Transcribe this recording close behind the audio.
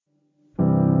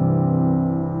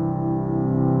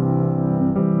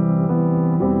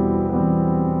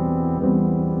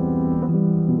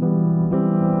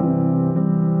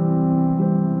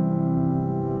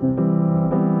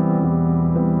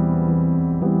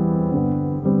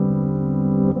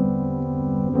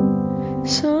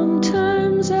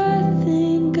Sometimes I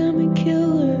think I'm a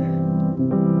killer.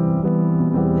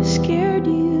 I scared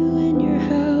you in your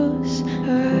house.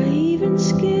 I even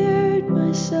scared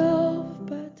myself.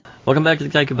 But Welcome back to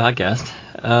the Kaiku Podcast.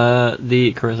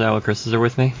 The Kurosawa Chris's are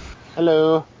with me.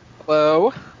 Hello.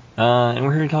 Hello. And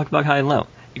we're here to talk about High and Low.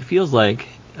 It feels like,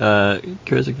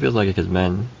 Kurosawa feels like it has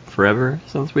been forever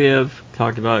since we have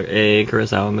talked about a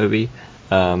Kurosawa movie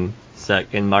set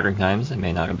in modern times. It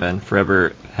may not have been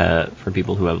forever for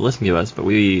people who have listened to us, but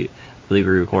we believe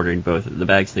we recorded both The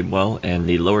Bag Sleep Well and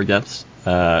The Lower Depths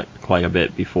quite a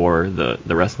bit before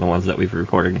the rest of the ones that we've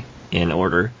recorded in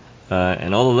order.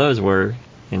 And all of those were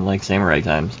in like samurai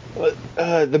times.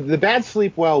 The Bad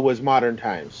Sleep Well was modern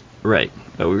times. Right,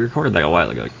 but we recorded that a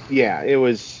while ago. Yeah, it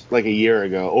was like a year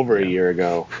ago, a year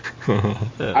ago.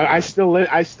 I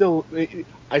still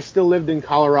lived in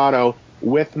Colorado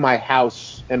with my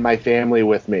house and my family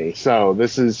with me. So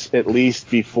this is at least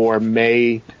before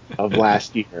May of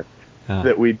last year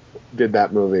that we did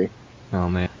that movie. Oh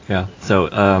man, yeah. So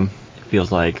it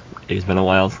feels like it's been a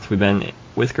while since we've been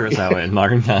with Kurosawa in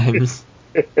modern times.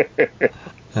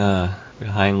 High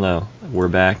and Low. We're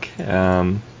back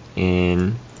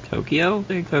in Tokyo?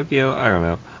 I don't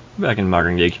know. We're back in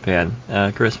modern day Japan.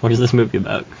 Chris, what is this movie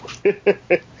about?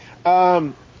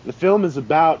 The film is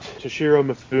about Toshiro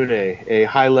Mifune, a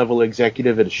high-level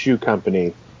executive at a shoe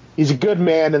company. He's a good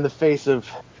man in the face of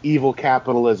evil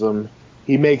capitalism.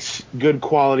 He makes good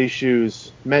quality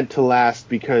shoes meant to last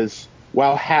because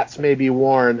while hats may be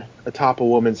worn atop a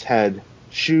woman's head,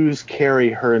 shoes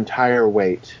carry her entire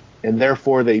weight, and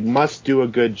therefore they must do a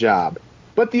good job.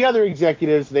 But the other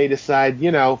executives, they decide,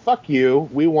 fuck you.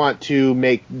 We want to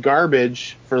make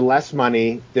garbage for less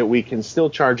money that we can still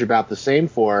charge about the same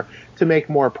for to make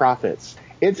more profits.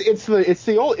 It's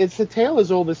the tale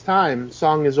as old as time,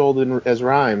 song as old as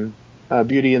rhyme,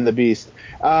 Beauty and the Beast.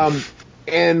 And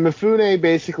Mifune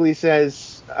basically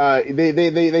says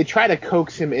they try to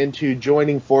coax him into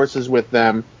joining forces with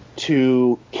them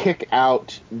to kick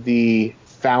out the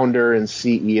founder and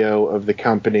CEO of the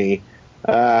company.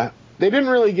 They didn't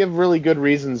really give really good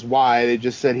reasons why. They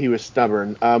just said he was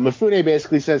stubborn. Mifune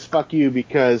basically says, fuck you,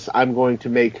 because I'm going to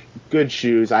make good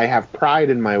shoes. I have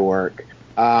pride in my work.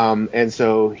 And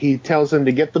so he tells him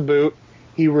to get the boot.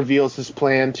 He reveals his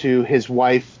plan to his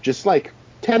wife just like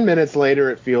 10 minutes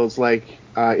later, it feels like,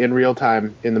 in real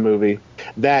time in the movie,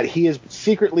 that he has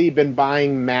secretly been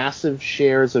buying massive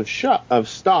shares of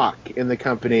stock in the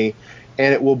company,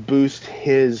 and it will boost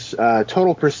his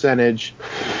total percentage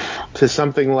to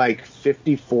something like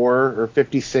 54 or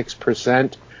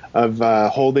 56% of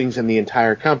holdings in the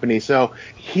entire company. So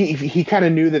he kind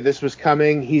of knew that this was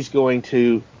coming. He's going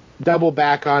to double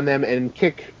back on them and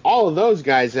kick all of those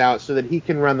guys out so that he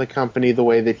can run the company the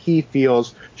way that he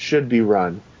feels should be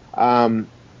run.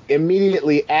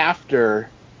 Immediately after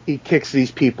he kicks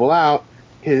these people out,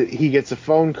 he gets a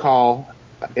phone call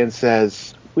and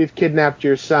says, "We've kidnapped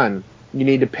your son. You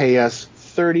need to pay us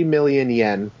 30 million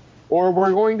yen or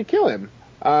we're going to kill him."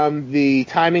 The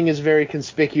timing is very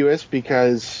conspicuous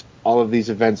because all of these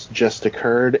events just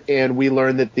occurred, and we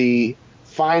learn that the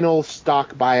final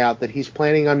stock buyout that he's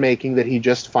planning on making, that he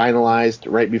just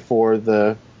finalized right before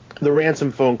the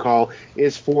ransom phone call,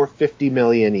 is for 50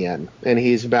 million yen, and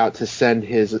he's about to send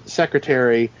his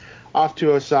secretary off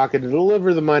to Osaka to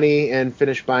deliver the money and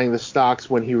finish buying the stocks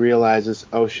when he realizes,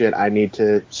 oh shit, I need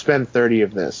to spend 30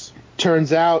 of this.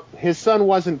 Turns out his son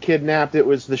wasn't kidnapped. It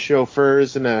was the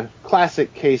chauffeurs, in a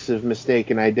classic case of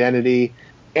mistaken identity.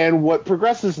 And what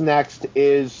progresses next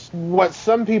is what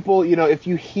some people, if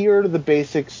you hear the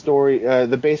basic story,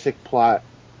 the basic plot,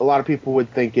 a lot of people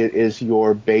would think it is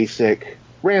your basic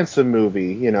Ransom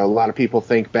movie. A lot of people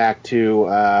think back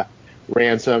to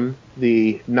Ransom,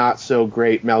 the not so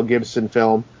great Mel Gibson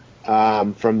film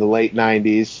from the late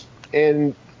 90s.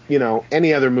 And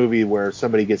any other movie where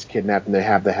somebody gets kidnapped and they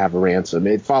have to have a ransom.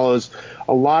 It follows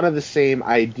a lot of the same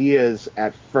ideas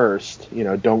at first.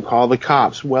 Don't call the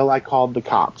cops. Well, I called the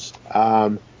cops.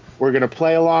 We're going to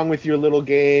play along with your little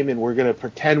game, and we're going to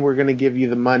pretend we're going to give you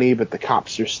the money, but the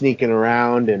cops are sneaking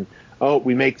around, and,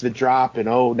 we make the drop, and,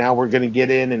 now we're going to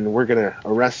get in, and we're going to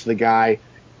arrest the guy.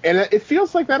 And it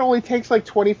feels like that only takes like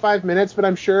 25 minutes, but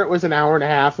I'm sure it was an hour and a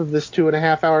half of this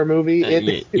 2.5-hour movie.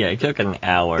 It took an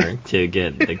hour to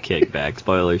get the kickback.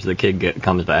 Spoilers, the kid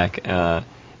comes back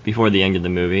before the end of the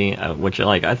movie, which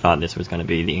I thought this was going to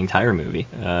be the entire movie.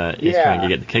 It's trying to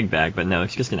get the kickback, but no,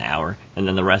 it's just an hour. And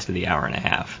then the rest of the hour and a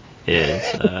half is...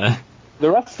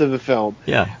 the rest of the film.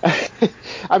 Yeah.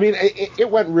 I mean, it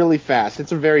went really fast.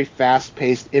 It's a very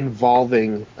fast-paced,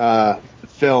 involving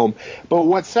film. But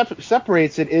what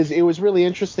separates it is it was really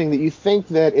interesting that you think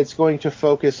that it's going to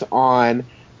focus on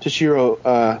Toshiro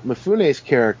Mifune's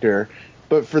character,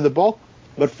 but for the bulk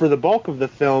of the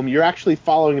film, you're actually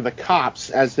following the cops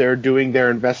as they're doing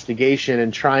their investigation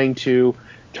and trying to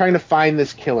find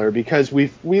this killer, because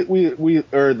we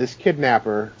or this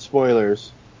kidnapper.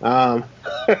 Spoilers.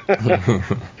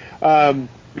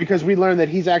 Because we learn that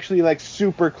he's actually like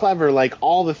super clever. Like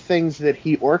all the things that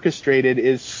he orchestrated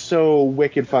is so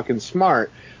wicked fucking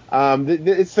smart.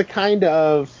 It's the kind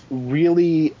of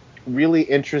really, really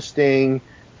interesting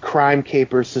crime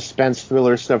caper suspense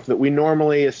thriller stuff that we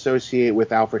normally associate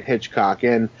with Alfred Hitchcock.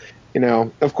 And, you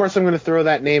know, of course I'm going to throw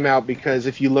that name out because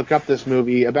if you look up this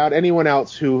movie, about anyone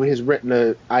else who has written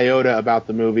an iota about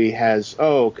the movie has,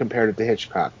 compared it to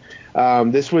Hitchcock.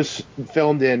 This was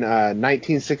filmed in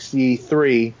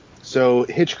 1963, so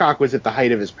Hitchcock was at the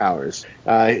height of his powers.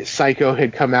 Psycho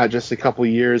had come out just a couple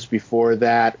years before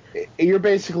that. You're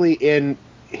basically in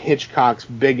Hitchcock's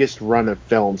biggest run of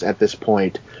films at this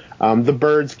point. The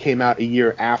Birds came out a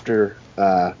year after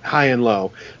High and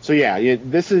Low. So yeah,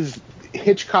 this is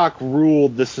Hitchcock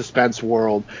ruled the suspense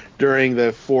world during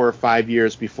the 4 or 5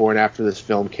 years before and after this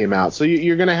film came out. So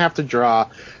you're going to have to draw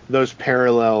those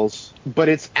parallels. But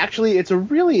it's a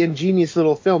really ingenious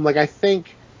little film. Like, I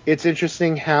think it's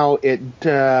interesting how it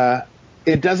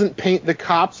doesn't paint the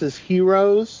cops as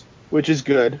heroes, which is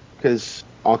good because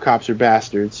all cops are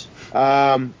bastards.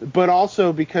 But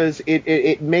also because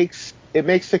it makes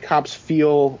the cops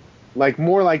feel like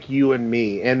more like you and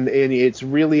me, and it's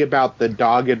really about the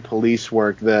dogged police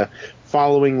work, the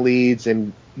following leads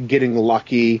and getting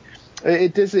lucky.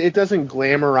 It doesn't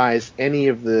glamorize any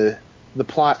of the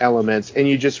plot elements, and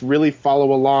you just really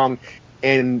follow along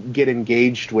and get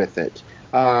engaged with it.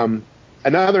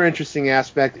 Another interesting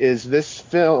aspect is this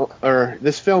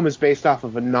film is based off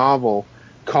of a novel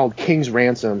called King's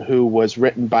Ransom, who was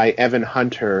written by Evan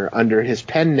Hunter under his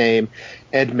pen name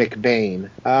Ed McBain.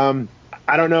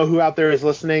 I don't know who out there is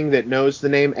listening that knows the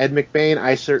name Ed McBain.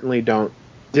 I certainly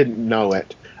didn't know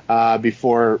it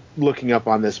before looking up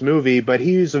on this movie, but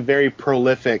he's a very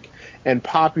prolific and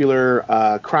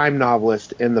popular crime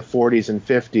novelist in the 40s and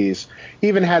 50s. He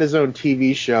even had his own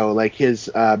TV show, like his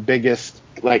biggest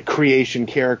like creation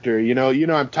character. You know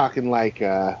I'm talking like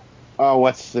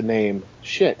what's the name?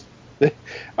 Shit.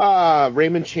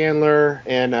 Raymond Chandler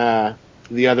and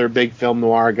the other big film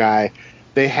noir guy.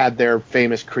 They had their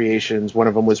famous creations. One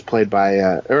of them was played by,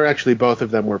 or actually both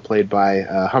of them were played by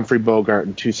Humphrey Bogart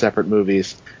in 2 separate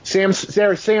movies. Sam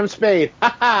Spade.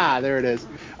 Ha ha! There it is.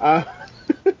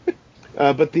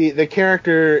 But the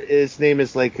character, his name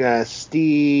is like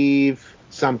Steve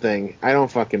something. I don't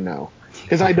fucking know.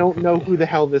 Because I don't know who the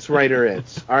hell this writer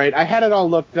is. All right, I had it all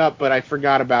looked up, but I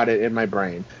forgot about it in my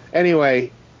brain.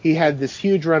 Anyway, he had this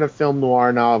huge run of film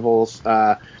noir novels.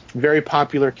 Very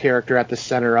popular character at the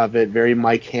center of it, very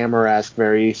Mike Hammer-esque,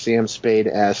 very Sam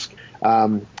Spade-esque.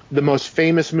 The most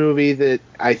famous movie that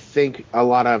I think a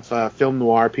lot of film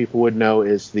noir people would know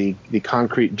is the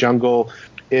Concrete Jungle.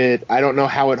 I don't know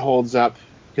how it holds up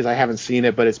because I haven't seen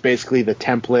it, but it's basically the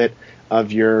template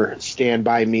of your Stand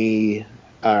By Me,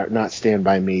 not Stand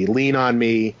By Me, Lean On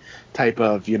Me type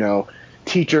of,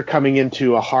 teacher coming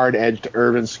into a hard-edged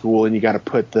urban school, and you got to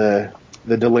put the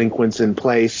delinquents in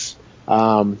place.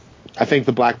 I think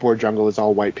the Blackboard Jungle is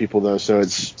all white people, though, so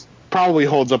it's probably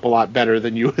holds up a lot better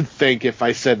than you would think if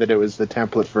I said that it was the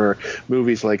template for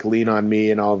movies like Lean On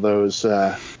Me and all those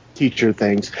teacher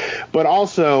things. But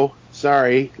also,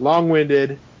 sorry,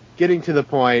 long-winded, getting to the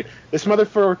point, this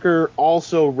motherfucker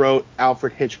also wrote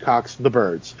Alfred Hitchcock's The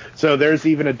Birds. So there's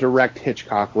even a direct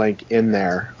Hitchcock link in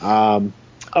there.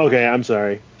 Okay, I'm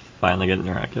sorry. Finally getting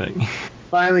around to it.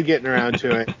 Finally getting around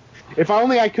to it. If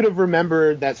only I could have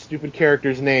remembered that stupid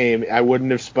character's name, I wouldn't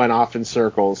have spun off in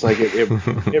circles. Like it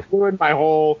ruined my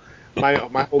whole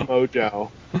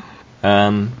mojo.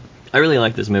 I really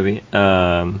like this movie.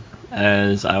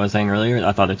 As I was saying earlier,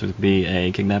 I thought it would be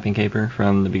a kidnapping caper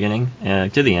from the beginning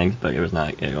to the end, but it was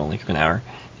not. It only took an hour,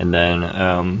 and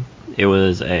then it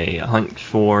was a hunt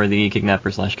for the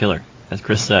kidnapper / killer, as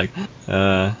Chris said,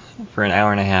 for an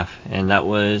hour and a half, and that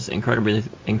was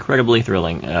incredibly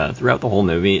thrilling. Throughout the whole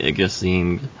movie, it just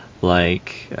seemed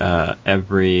like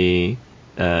every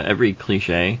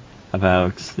cliche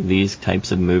about these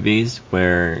types of movies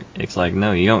where it's like,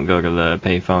 no, you don't go to the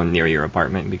payphone near your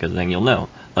apartment because then you'll know.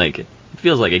 Like, it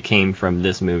feels like it came from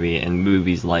this movie and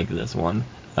movies like this one.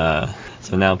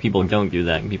 So now people don't do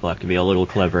that, and people have to be a little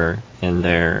clever in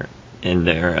their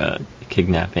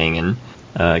kidnapping and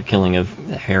killing of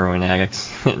heroin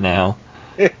addicts now.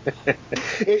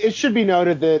 It should be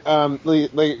noted that,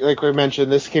 like we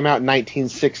mentioned, this came out in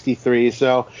 1963,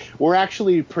 so we're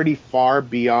actually pretty far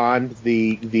beyond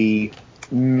the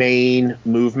main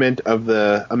movement of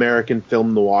the American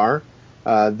film noir.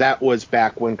 That was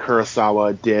back when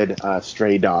Kurosawa did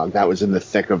Stray Dog. That was in the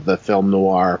thick of the film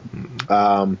noir.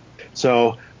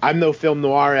 So I'm no film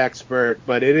noir expert,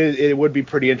 but it would be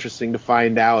pretty interesting to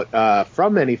find out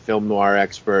from any film noir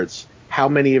experts how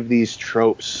many of these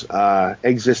tropes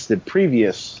existed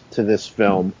previous to this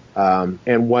film,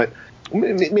 and what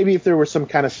maybe if there were some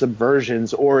kind of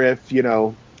subversions, or if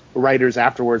writers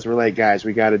afterwards were like, guys,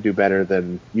 we got to do better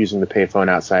than using the payphone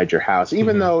outside your house.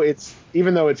 Even though it's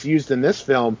used in this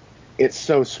film, it's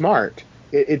so smart.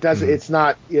 It does. It's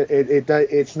not.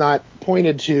 It's not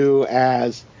pointed to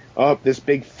as this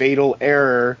big fatal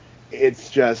error. It's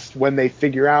just when they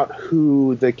figure out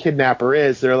who the kidnapper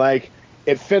is, they're like,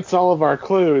 it fits all of our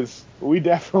clues. We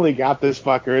definitely got this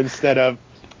fucker. Instead of,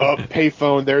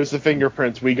 payphone, there's the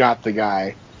fingerprints. We got the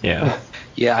guy. Yeah.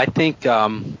 Yeah, I think.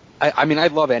 I mean, I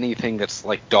love anything that's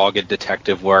like dogged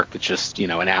detective work. That's just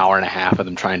an hour and a half of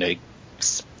them trying to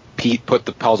put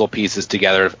the puzzle pieces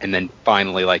together, and then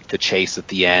finally like the chase at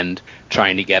the end,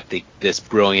 trying to get this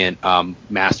brilliant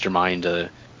mastermind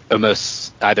to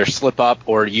almost either slip up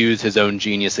or use his own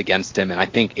genius against him. And I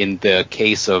think in the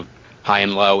case of High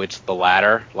and Low, it's the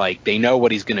latter. Like they know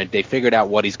what they figured out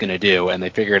what he's gonna do, and they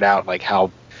figured out like how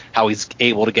he's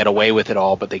able to get away with it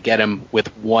all, but they get him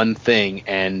with one thing,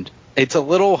 and it's a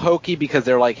little hokey because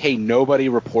they're like, hey, nobody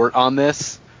report on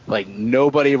this. Like,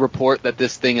 nobody report that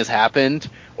this thing has happened,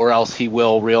 or else he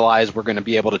will realize we're going to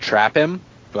be able to trap him.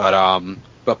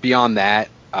 But beyond that,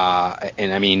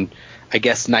 and I mean, I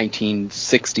guess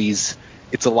 1960s,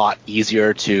 it's a lot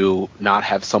easier to not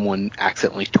have someone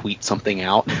accidentally tweet something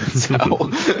out.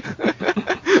 So,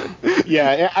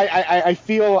 yeah, I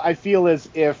feel as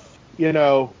if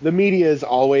the media has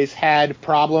always had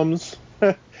problems.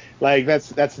 Like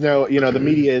that's no, the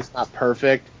media is not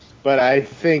perfect, but I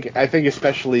think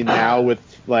especially now with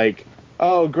like,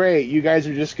 oh great, you guys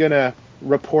are just gonna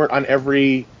report on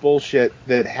every bullshit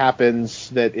that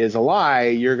happens that is a lie.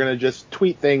 You're gonna just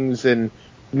tweet things and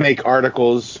make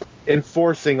articles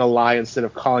enforcing a lie instead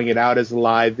of calling it out as a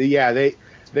lie. They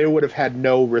would have had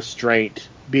no restraint,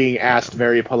 being asked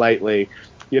very politely.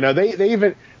 They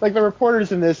even, like, the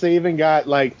reporters in this, they even got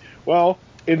like, well,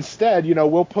 instead,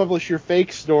 we'll publish your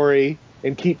fake story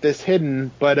and keep this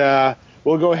hidden, but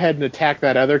we'll go ahead and attack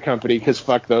that other company because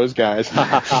fuck those guys.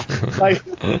 like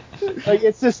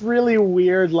it's this really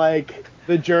weird, like,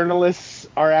 the journalists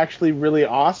are actually really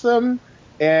awesome,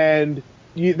 and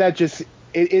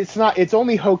it's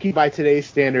only hokey by today's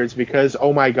standards because,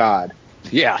 oh my god.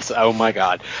 Yes, oh my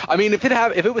god. I mean, if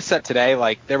it was set today,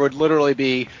 like, there would literally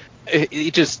be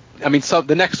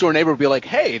the next door neighbor would be like,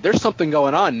 hey, there's something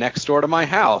going on next door to my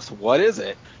house. What is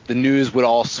it? The news would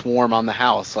all swarm on the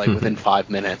house like within 5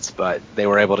 minutes, but they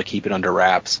were able to keep it under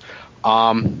wraps.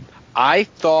 I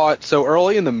thought so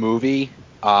early in the movie,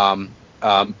 Toshiro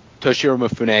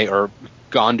Mifune, or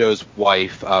Gondo's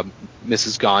wife,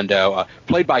 Mrs. Gondo,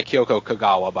 played by Kyoko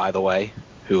Kagawa, by the way,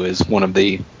 who is one of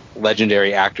the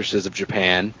legendary actresses of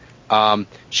Japan.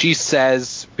 She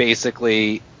says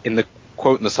basically in the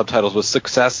quote in the subtitles was,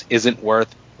 success isn't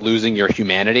worth losing your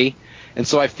humanity. And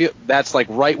so I feel that's like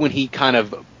right when he kind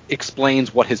of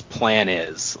explains what his plan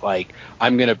is. Like,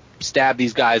 I'm going to stab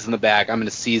these guys in the back. I'm going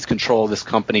to seize control of this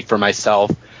company for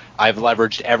myself. I've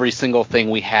leveraged every single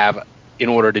thing we have in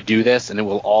order to do this, and it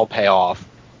will all pay off.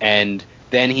 And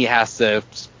then he has to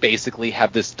basically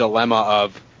have this dilemma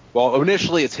of, well,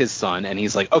 initially it's his son, and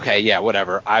he's like, okay, yeah,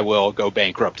 whatever. I will go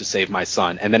bankrupt to save my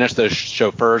son. And then it's the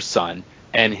chauffeur's son.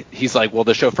 And he's like, well,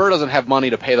 the chauffeur doesn't have money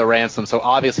to pay the ransom, so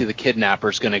obviously the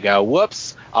kidnapper's going to go,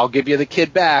 whoops, I'll give you the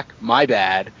kid back, my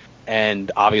bad.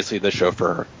 And obviously the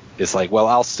chauffeur is like, well,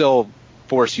 I'll still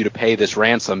force you to pay this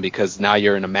ransom because now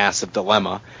you're in a massive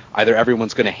dilemma. Either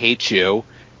everyone's going to hate you,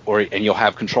 and you'll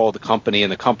have control of the company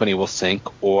and the company will sink,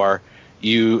 or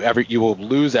you will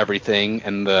lose everything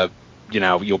and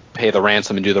you'll pay the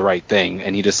ransom and do the right thing.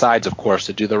 And he decides, of course,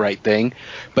 to do the right thing.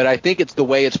 But I think it's the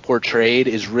way it's portrayed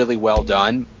is really well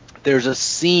done. There's a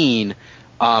scene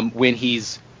when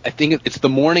I think it's the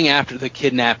morning after the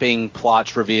kidnapping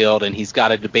plot's revealed, and he's got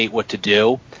to debate what to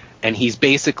do. And he's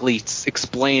basically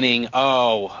explaining,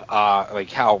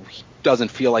 like how he doesn't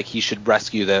feel like he should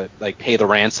pay the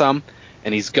ransom.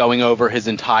 And he's going over his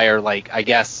entire, like, I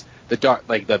guess,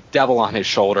 the devil on his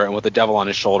shoulder and what the devil on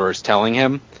his shoulder is telling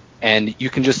him. And you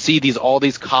can just see all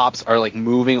these cops are like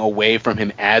moving away from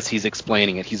him as he's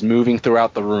explaining it. He's moving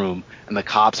throughout the room, and the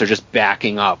cops are just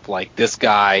backing up. Like, this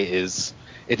guy is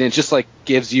it just like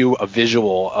gives you a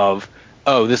visual of,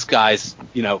 oh, this guy's,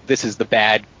 this is the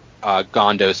bad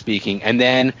Gondo speaking, and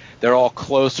then they're all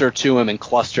closer to him and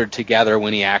clustered together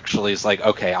when he actually is like,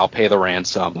 okay, I'll pay the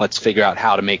ransom. Let's figure out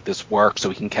how to make this work so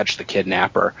we can catch the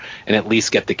kidnapper and at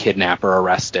least get the kidnapper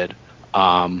arrested.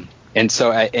 And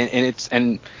so,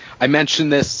 and I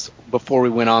mentioned this before we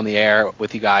went on the air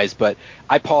with you guys, but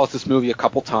I paused this movie a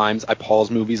couple times. I pause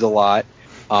movies a lot.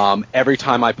 Every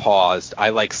time I paused, I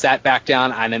like sat back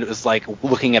down and it was like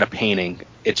looking at a painting.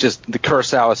 It's just, the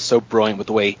Kurosawa is so brilliant with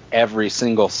the way every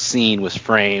single scene was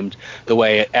framed, the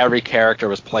way every character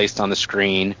was placed on the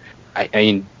screen. I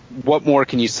mean, what more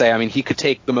can you say? I mean, he could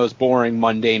take the most boring,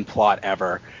 mundane plot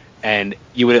ever, and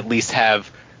you would at least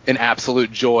have an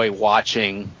absolute joy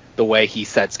watching the way he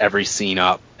sets every scene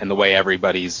up and the way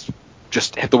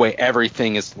the way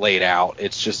everything is laid out.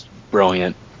 It's just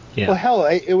brilliant. Yeah. Well, hell,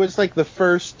 it was like the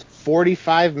first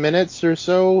 45 minutes or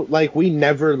so, like we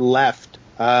never left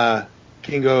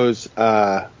Kingo's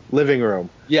living room.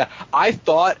 Yeah,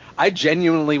 I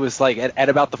genuinely was like, at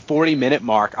about the 40-minute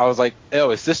mark, I was like,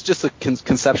 oh, is this just a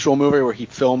conceptual movie where he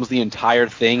films the entire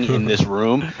thing in this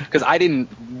room? Because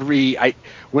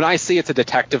when I see it's a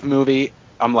detective movie,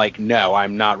 I'm like, no,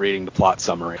 I'm not reading the plot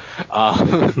summary.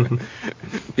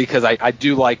 Because I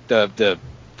do like the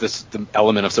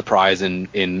element of surprise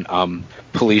in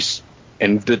police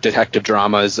and the detective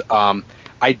dramas.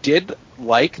 I did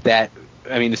like that.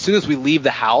 I mean, as soon as we leave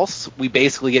the house, we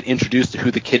basically get introduced to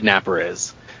who the kidnapper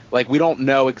is. Like, we don't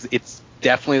know it's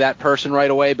definitely that person right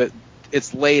away, but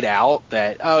it's laid out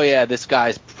that, oh yeah, this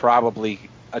guy's probably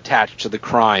attached to the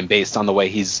crime based on the way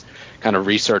he's kind of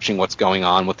researching what's going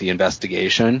on with the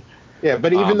investigation. Yeah,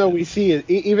 but even though we see it,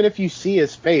 even if you see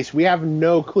his face, we have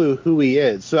no clue who he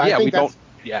is. So I think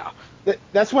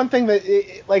that's one thing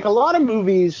that, like, a lot of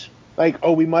movies, like,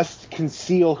 oh, we must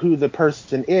conceal who the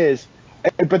person is.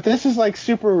 But this is like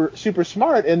super, super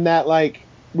smart in that, like,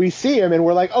 we see him and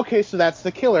we're like, okay, so that's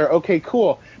the killer. Okay,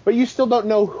 cool. But you still don't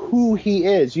know who he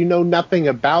is. You know nothing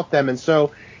about them. And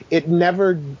so it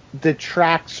never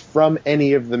detracts from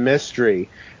any of the mystery.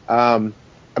 I'm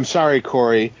sorry,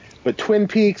 Corey, but Twin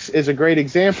Peaks is a great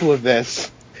example of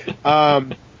this,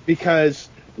 because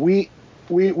we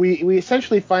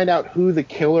essentially find out who the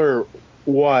killer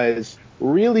was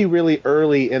really, really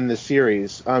early in the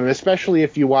series, especially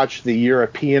if you watch the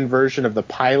European version of the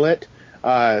pilot.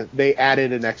 They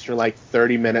added an extra, like,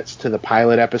 30 minutes to the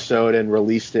pilot episode and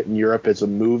released it in Europe as a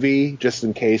movie, just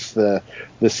in case the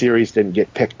series didn't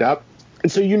get picked up.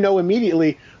 And so you know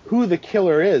immediately who the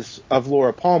killer is of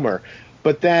Laura Palmer.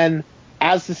 But then,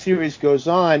 as the series goes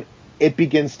on, it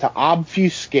begins to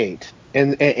obfuscate,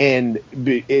 and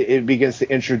it begins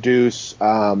to introduce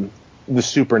the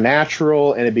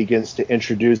supernatural, and it begins to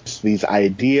introduce these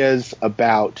ideas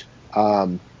about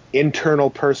internal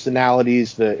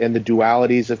personalities and the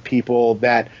dualities of people,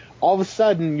 that all of a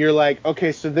sudden you're like,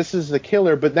 okay, so this is the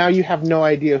killer, but now you have no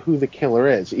idea who the killer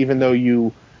is, even though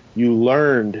you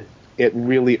learned it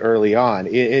really early on.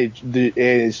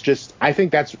 It's just, I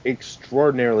think that's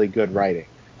extraordinarily good writing.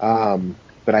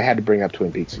 But I had to bring up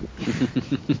Twin Peaks.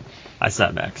 I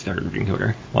sat back, started reading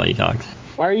Twitter while you talked.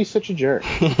 Why are you such a jerk?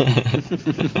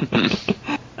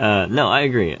 No, I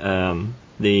agree.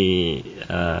 The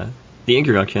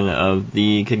introduction of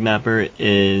the kidnapper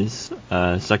is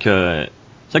such a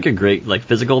great, like,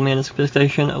 physical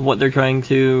manifestation of what they're trying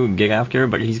to get after,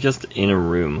 but he's just in a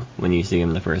room when you see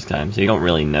him the first time, so you don't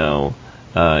really know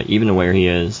even where he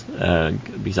is,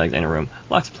 besides in a room.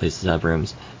 Lots of places have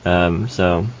rooms.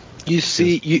 So you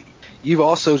see, you've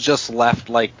also just left,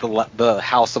 like, the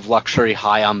House of Luxury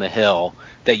high on the hill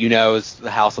that you know is the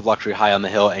House of Luxury high on the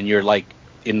hill, and you're, like,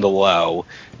 in the low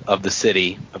of the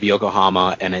city of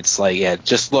Yokohama, and it's like, yeah, it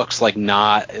just looks like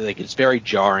it's very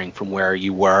jarring from where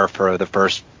you were for the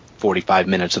first 45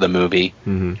 minutes of the movie.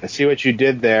 Mm-hmm. I see what you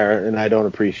did there, and I don't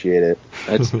appreciate it.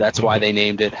 That's why they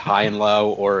named it High and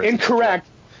Low, or incorrect.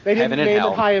 They didn't name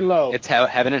it High and Low. It's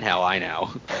Heaven and Hell, I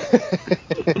know.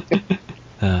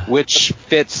 Which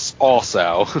fits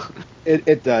also.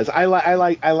 It does. I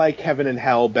like Heaven and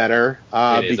Hell better.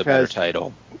 It is because a better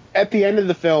title. At the end of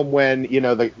the film, when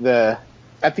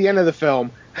at the end of the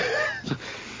film,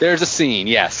 there's a scene.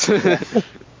 Yes.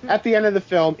 At the end of the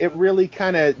film, it really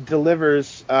kind of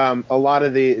delivers a lot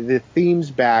of the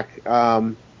themes back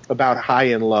about high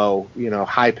and low,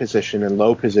 high position and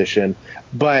low position.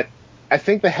 But I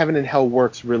think the Heaven and Hell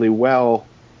works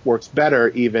better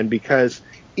even, because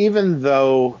even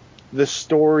though the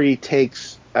story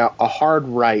takes a hard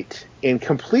right and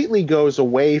completely goes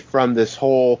away from this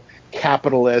whole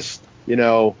capitalist,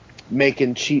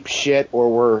 making cheap shit, or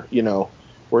we're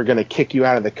we're going to kick you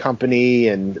out of the company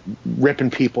and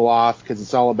ripping people off because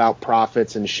it's all about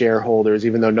profits and shareholders,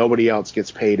 even though nobody else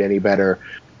gets paid any better.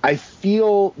 I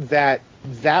feel that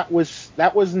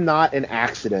was not an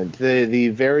accident. The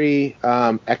very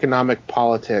economic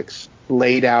politics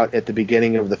laid out at the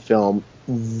beginning of the film,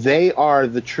 they are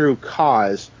the true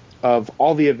cause of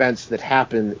all the events that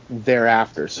happen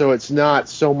thereafter. So it's not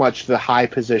so much the high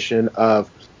position of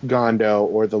Gondo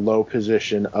or the low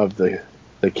position of the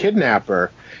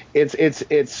kidnapper.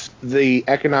 It's the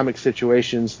economic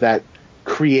situations that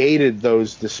created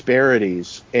those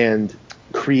disparities and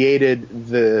created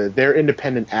their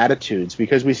independent attitudes,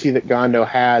 because we see that Gondo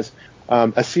has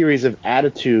a series of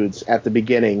attitudes at the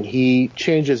beginning. He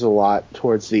changes a lot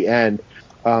towards the end,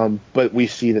 but we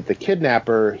see that the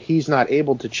kidnapper, he's not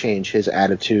able to change his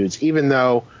attitudes, even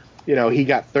though, he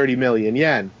got 30 million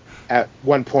yen at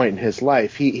one point in his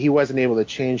life. He wasn't able to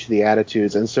change the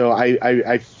attitudes. And so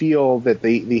I feel that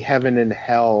the heaven and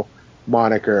hell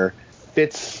moniker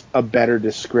fits a better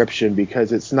description,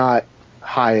 because it's not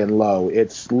high and low.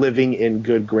 It's living in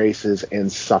good graces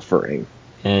and suffering.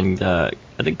 And I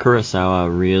think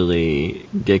Kurosawa really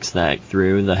gets that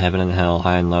through, the heaven and hell,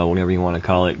 high and low, whatever you want to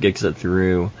call it, gets it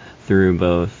through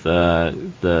both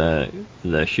the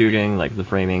shooting, like the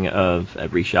framing of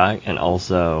every shot, and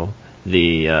also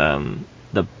the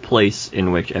place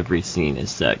in which every scene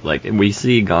is set. Like, we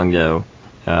see Gondo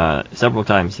several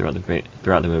times throughout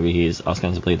the movie. He's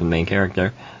ostensibly the main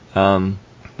character,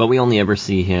 but we only ever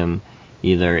see him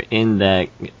either in that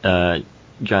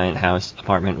giant house,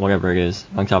 apartment, whatever it is,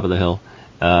 on top of the hill,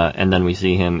 and then we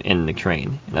see him in the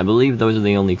train. And I believe those are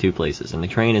the only two places. And the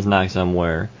train is not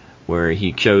somewhere where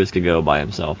he chose to go by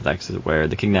himself. That's where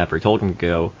the kidnapper told him to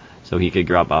go so he could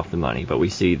drop off the money. But we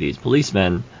see these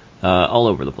policemen all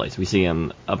over the place. We see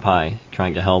him up high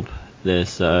trying to help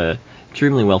this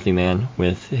extremely wealthy man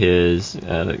with his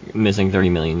missing 30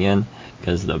 million yen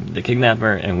because the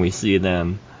kidnapper, and we see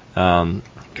them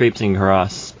traipsing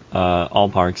across all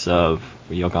parts of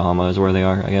Yokohama is where they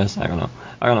are, I guess. I don't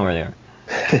know where they are.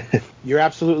 You're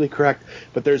absolutely correct.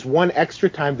 But there's one extra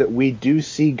time that we do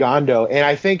see Gondo, and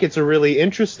I think it's a really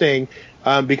interesting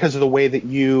because of the way that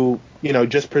you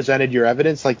just presented your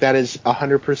evidence. Like, that is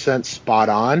 100% spot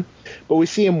on. But we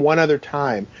see him one other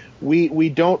time. We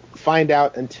don't find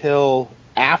out until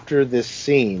after this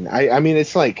scene. I mean,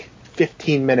 it's like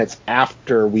 15 minutes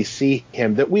after we see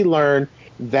him that we learn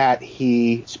that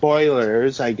he,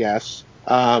 spoilers, I guess,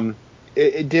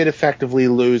 it did effectively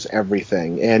lose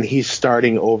everything, and he's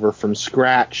starting over from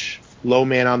scratch, low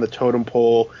man on the totem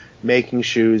pole, making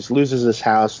shoes, loses his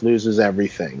house, loses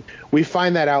everything. We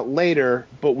find that out later,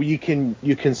 but you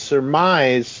can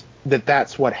surmise that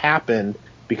that's what happened,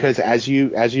 because as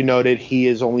you noted, he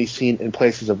is only seen in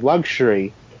places of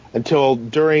luxury until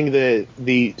during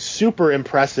the super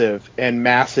impressive and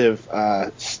massive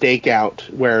stakeout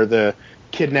where the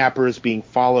kidnapper is being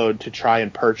followed to try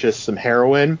and purchase some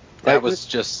heroin.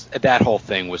 That whole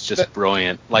thing was just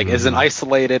brilliant. Like, as an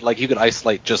isolated, like, you could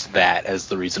isolate just that as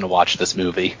the reason to watch this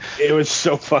movie. It was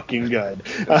so fucking good.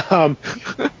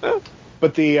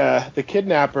 But the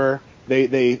kidnapper,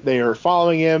 they are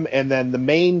following him, and then the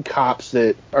main cops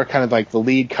that are kind of like the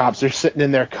lead cops, they're sitting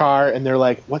in their car, and they're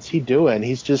like, what's he doing?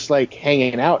 He's just like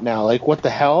hanging out now. Like, what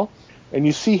the hell? And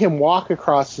you see him walk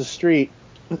across the street.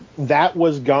 That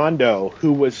was Gondo,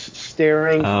 who was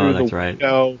staring through the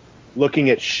window, looking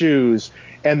at shoes,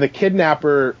 and the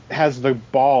kidnapper has the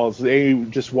balls. He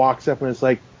just walks up and is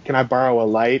like, can I borrow a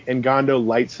light? And Gondo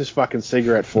lights his fucking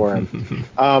cigarette for him.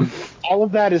 All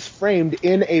of that is framed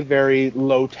in a very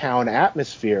low town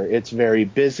atmosphere. It's very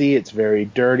busy. It's very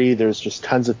dirty. There's just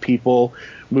tons of people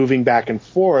moving back and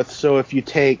forth. So if you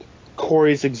take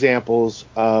Corey's examples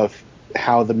of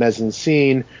how the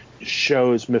mezzanine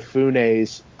shows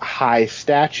Mifune's high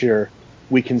stature,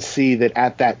 we can see that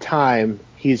at that time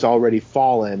he's already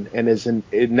fallen and is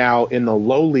now in the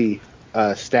lowly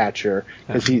stature,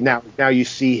 because now you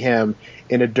see him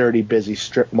in a dirty, busy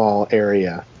strip mall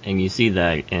area. And you see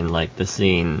that in like the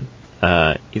scene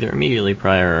either immediately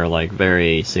prior or like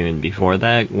very soon before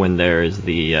that, when there's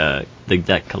the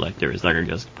debt collectors that are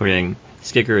just putting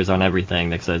stickers on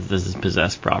everything that says this is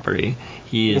possessed property.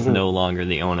 He is no longer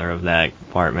the owner of that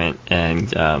apartment,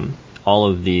 and all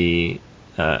of the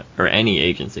or any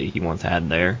agency he once had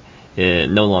there, it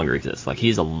no longer exists. Like,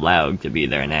 he's allowed to be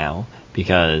there now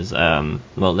because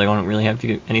well, they don't really have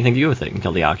anything to do with it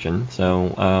until the auction.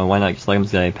 So why not just let him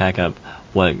say pack up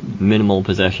what minimal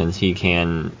possessions he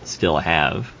can still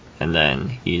have, and then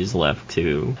he's left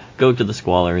to go to the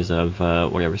squalors of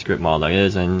whatever strip mall that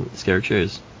is and scare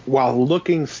shoes. while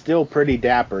looking still pretty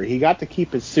dapper. He got to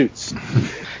keep his suits.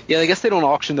 Yeah, I guess they don't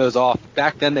auction those off.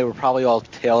 Back then, they were probably all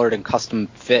tailored and custom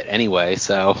fit anyway,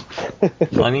 so...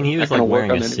 Well, I mean, he was Not like gonna work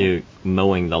wearing a on suit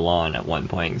mowing the lawn at one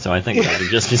point, so I think those are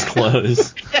just his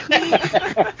clothes.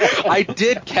 I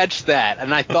did catch that,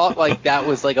 and I thought, like, that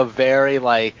was, like, a very,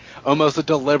 like, almost a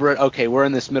deliberate, okay, we're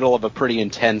in this middle of a pretty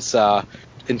intense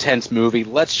movie.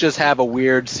 Let's just have a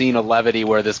weird scene of levity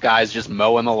where this guy's just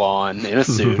mowing the lawn in a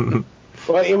suit.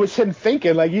 Well, it was him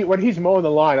thinking, like, when he's mowing the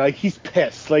lawn, like, he's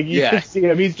pissed. Like, you can see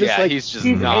him. He's just,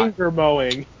 he's anger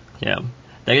mowing. Yeah.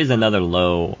 That is another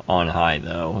low on high,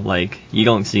 though. Like, you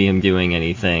don't see him doing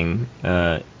anything,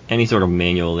 any sort of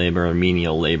manual labor or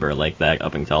menial labor like that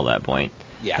up until that point.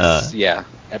 Yes, yeah.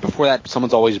 And before that,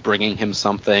 someone's always bringing him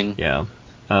something. Yeah.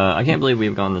 I can't believe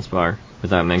we've gone this far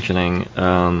without mentioning...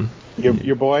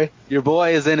 Your boy? Your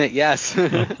boy is in it, yes.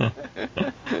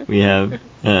 We have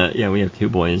 2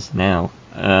 boys now.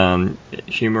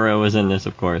 Shimura was in this,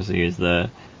 of course. He is the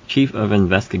Chief of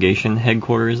Investigation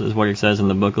Headquarters, is what it says in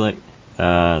the booklet.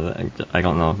 I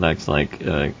don't know if that's like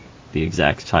the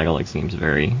exact title. It seems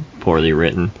very poorly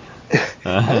written.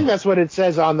 I think that's what it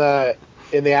says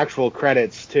in the actual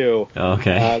credits too.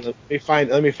 Okay.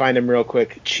 Let me find him real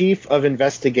quick. Chief of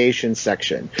Investigation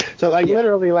Section. So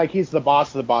literally, like, he's the boss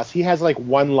of the boss. He has like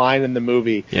one line in the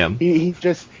movie. Yeah. He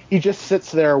just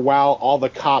sits there while all the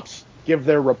cops give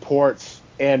their reports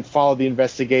and follow the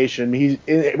investigation. He's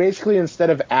basically, instead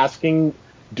of asking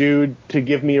dude to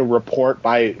give me a report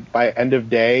by end of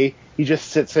day, he just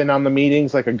sits in on the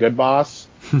meetings like a good boss.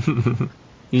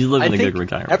 He's living a good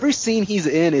retirement. Every scene he's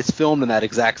in is filmed in that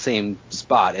exact same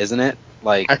spot, isn't it?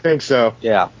 Like, I think so.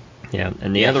 Yeah. Yeah,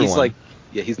 and the other one...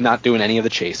 he's not doing any of the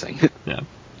chasing. Yeah.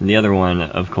 And the other one,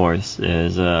 of course,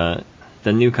 is the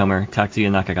newcomer, Tatsuya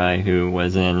Nakagai, who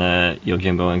was in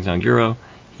Yojimbo and Zanjuro.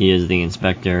 He is the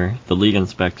inspector, the lead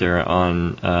inspector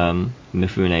on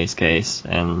Mifune's case,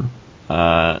 and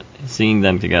seeing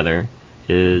them together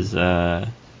is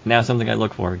now something I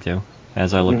look forward to,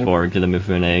 as I look forward to the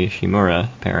Mifune-Shimura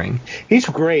pairing. He's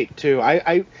great, too.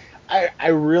 I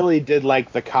really did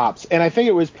like the cops, and I think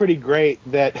it was pretty great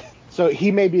that... So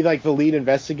he may be like the lead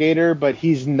investigator, but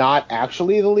he's not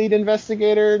actually the lead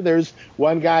investigator. There's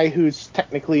one guy who's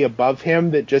technically above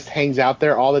him that just hangs out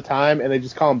there all the time, and they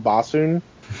just call him Basun,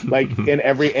 like in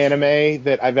every anime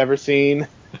that I've ever seen.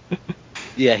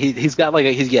 Yeah, he's got like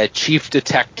Chief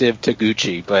Detective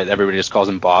Taguchi, but everybody just calls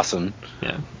him Basun.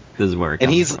 Yeah, this is where it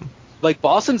comes from. Like,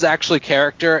 Basun's actually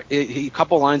character, a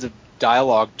couple lines of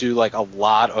dialogue do like a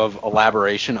lot of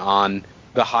elaboration on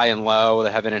the high and low,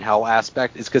 the heaven and hell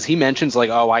aspect. Is because he mentions like,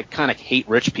 oh, I kind of hate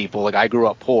rich people. Like, I grew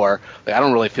up poor. Like, I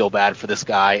don't really feel bad for this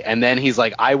guy. And then he's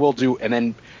like, I will do. And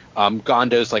then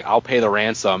Gondo's like, I'll pay the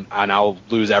ransom and I'll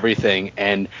lose everything.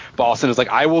 And Basun is like,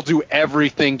 I will do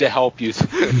everything to help you.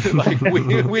 Like,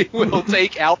 we will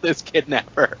take out this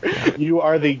kidnapper. You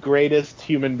are the greatest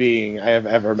human being I have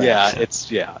ever met.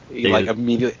 Yeah, He like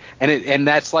immediately, and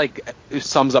that's like, it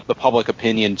sums up the public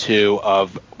opinion too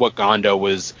of what Gondo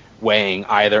was weighing.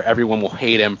 Either everyone will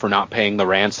hate him for not paying the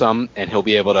ransom and he'll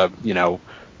be able to,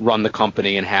 run the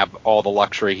company and have all the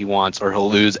luxury he wants, or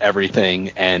he'll lose everything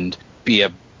and be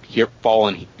a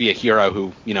hero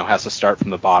who, has to start from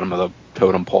the bottom of the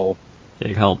totem pole.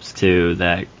 It helps too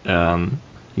that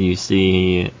you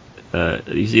see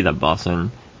that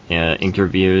Basun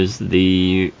interviews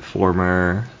the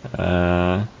former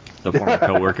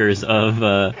coworkers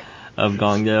of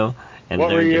Gondo. And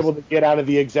what were you able to get out of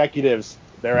the executives?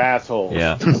 They're assholes.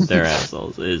 Yeah, they're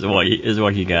assholes is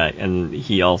what he got. And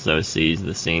he also sees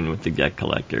the scene with the debt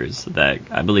collectors. That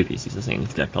I believe he sees the scene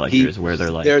with debt collectors where they're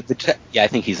like, I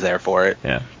think he's there for it.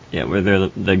 Yeah, where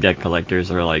the debt collectors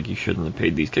are like, you shouldn't have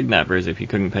paid these kidnappers if you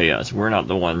couldn't pay us. We're not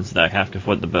the ones that have to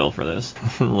foot the bill for this.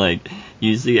 Like,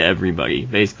 you see everybody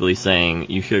basically saying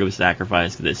you should have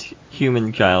sacrificed this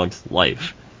human child's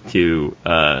life to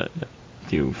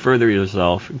further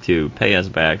yourself, to pay us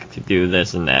back, to do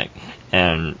this and that.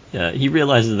 And he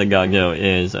realizes that Gondo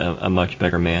is a much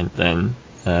better man than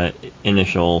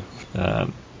initial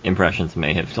impressions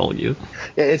may have told you.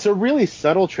 Yeah, it's a really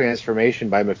subtle transformation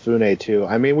by Mifune, too.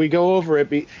 I mean, we go over it.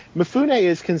 Mifune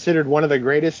is considered one of the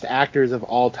greatest actors of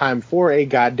all time for a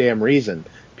goddamn reason,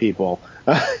 people.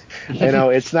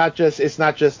 It's not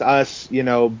just us,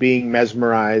 being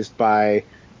mesmerized by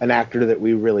an actor that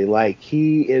we really like.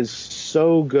 He is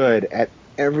so good at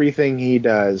everything he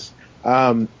does.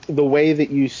 The way that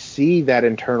you see that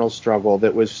internal struggle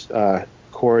that was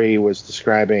Corey was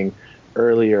describing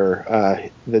earlier,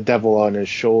 the devil on his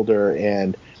shoulder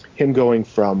and him going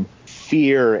from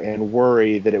fear and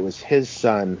worry that it was his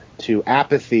son to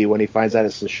apathy when he finds out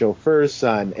it's the chauffeur's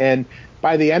son. And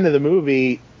by the end of the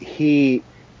movie,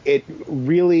 it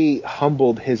really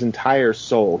humbled his entire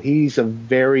soul. He's a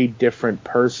very different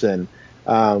person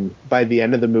by the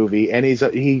end of the movie, and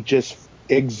he just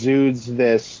exudes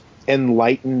this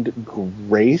enlightened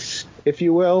grace, if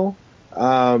you will.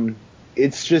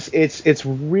 It's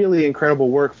really incredible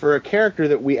work for a character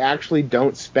that we actually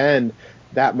don't spend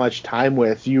that much time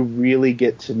with. You really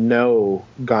get to know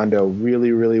Gondo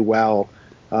really, really well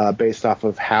based off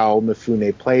of how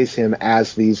Mifune plays him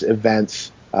as these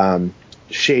events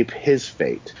shape his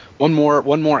fate. One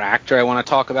more actor I want to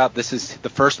talk about. This is the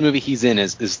first movie he's in.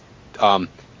 He's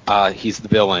the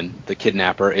villain, the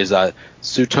kidnapper, is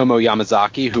Tsutomu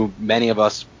Yamazaki, who many of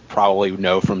us probably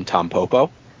know from Tampopo.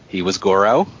 He was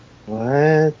Goro.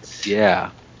 What? Yeah.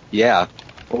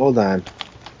 Hold on.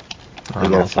 I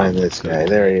gotta find this guy.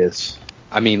 There he is.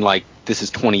 I mean, like, this is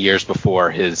 20 years before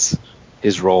his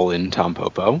role in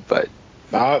Tampopo, but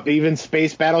even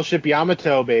Space Battleship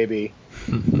Yamato, baby.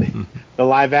 The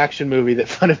live-action movie that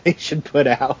Funimation put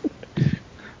out.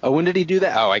 Oh, when did he do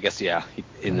that? Oh, I guess, yeah,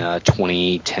 in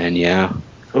 2010, yeah.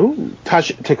 Ooh,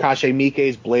 Takashi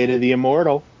Miike's Blade of the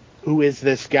Immortal. Who is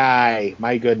this guy?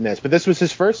 My goodness. But this was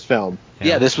his first film.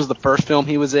 Yeah, this was the first film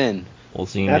he was in. We'll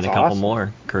see him in a couple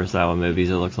more Kurosawa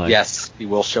movies, it looks like. Yes, he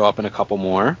will show up in a couple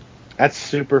more. That's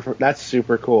super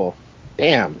cool.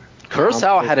 Damn.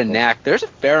 Kurosawa had a knack. There's a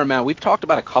fair amount. We've talked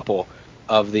about a couple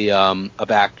of the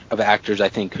of actors, I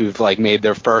think, who've like made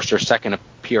their first or second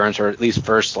appearance, or at least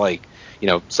first, like, you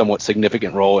know, somewhat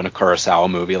significant role in a Kurosawa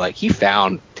movie. Like, he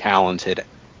found talented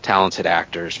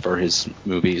actors for his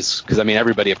movies, because I mean,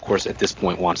 everybody, of course, at this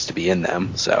point wants to be in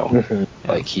them. So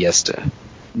like, he has to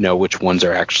know which ones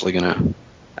are actually gonna,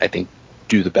 I think,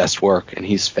 do the best work, and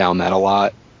he's found that a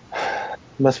lot.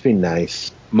 Must be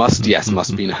nice. Must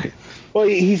be nice. Well,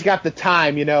 he's got the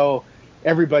time, you know.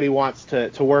 Everybody wants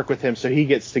to work with him, so he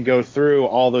gets to go through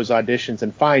all those auditions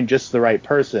and find just the right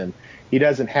person. He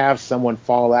doesn't have someone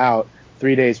fall out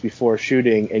 3 days before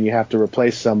shooting, and you have to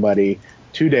replace somebody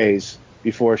 2 days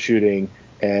before shooting,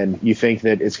 and you think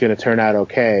that it's going to turn out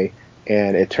okay,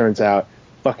 and it turns out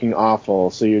fucking awful.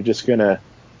 So you're just going to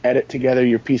edit together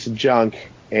your piece of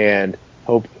junk and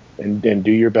hope and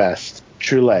do your best.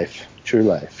 True life.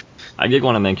 I did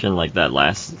want to mention, like, that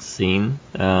last scene.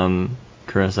 Mifune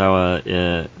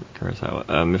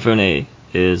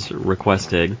is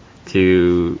requested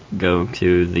to go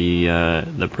to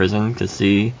the prison to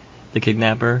see the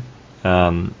kidnapper.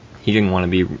 He didn't want to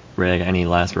be read any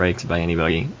last rites by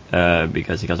anybody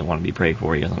because he doesn't want to be prayed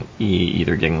for. He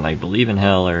either didn't like believe in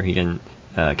hell, or he didn't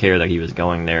care that he was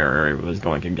going there or was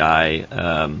going to die.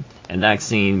 And that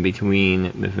scene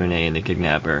between Mifune and the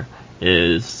kidnapper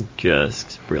is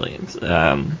just brilliant.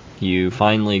 You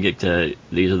finally get to,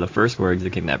 these are the first words the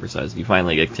kidnapper says, you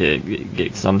finally get to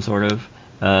get some sort of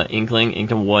inkling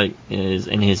into what is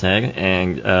in his head,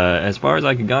 and as far as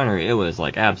I could garner, it was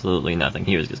like absolutely nothing.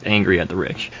 He was just angry at the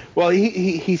rich. Well,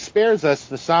 he spares us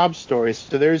the sob stories,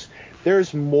 so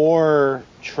there's more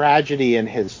tragedy in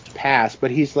his past,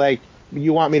 but he's like,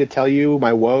 you want me to tell you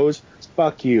my woes?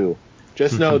 Fuck you.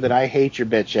 Just know that I hate your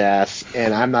bitch ass,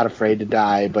 and I'm not afraid to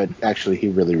die. But actually, he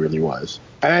really, really was.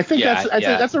 And I think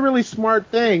that's a really smart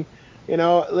thing. You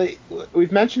know, like,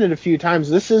 we've mentioned it a few times.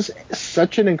 This is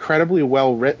such an incredibly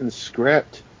well-written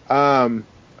script.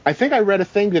 I think I read a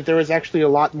thing that there was actually a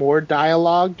lot more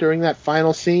dialogue during that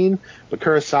final scene, but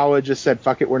Kurosawa just said,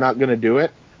 "Fuck it, we're not going to do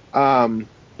it,"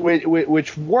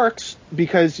 which works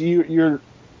because you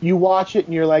watch it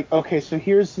and you're like, okay, so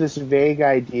here's this vague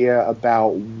idea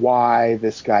about why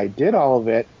this guy did all of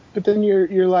it, but then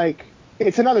you're like,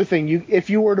 it's another thing.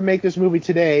 If you were to make this movie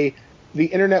today, the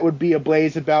internet would be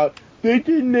ablaze about, they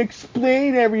didn't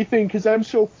explain everything because I'm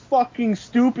so fucking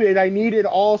stupid. I need it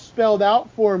all spelled out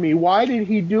for me. Why did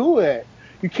he do it?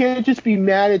 You can't just be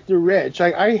mad at the rich.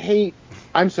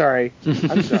 I'm sorry.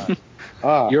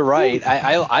 You're right.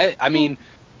 I mean,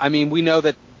 we know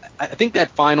that. I think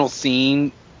that final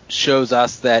scene shows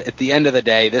us that at the end of the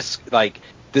day, this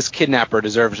kidnapper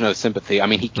deserves no sympathy. I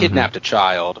mean, he kidnapped a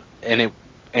child, and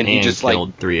he just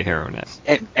killed 3 heroin addicts.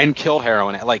 And killed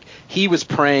heroin. Like, he was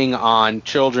preying on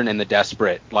children and the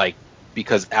desperate, like,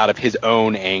 because out of his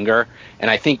own anger.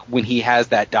 And I think when he has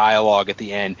that dialogue at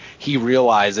the end, he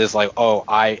realizes, like, oh,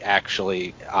 I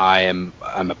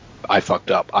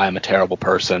fucked up. I am a terrible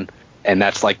person. And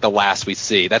that's like the last we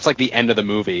see. That's like the end of the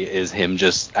movie, is him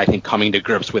just, I think, coming to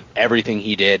grips with everything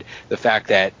he did. The fact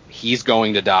that he's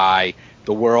going to die.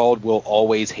 The world will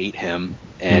always hate him.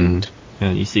 And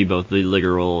you see both the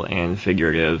literal and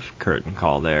figurative curtain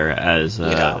call there as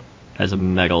as a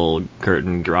metal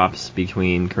curtain drops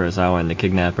between Kurosawa and the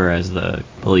kidnapper as the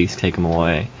police take him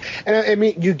away. And I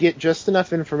mean, you get just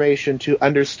enough information to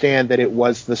understand that it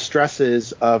was the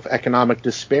stresses of economic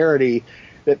disparity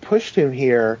that pushed him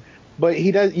here, but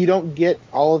you don't get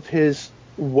all of his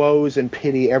woes and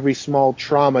pity, every small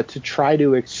trauma, to try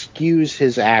to excuse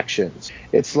his actions.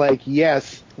 It's like,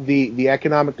 yes, the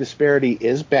economic disparity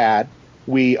is bad.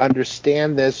 We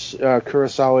understand this.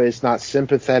 Kurosawa is not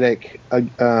sympathetic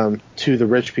to the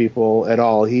rich people at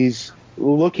all. He's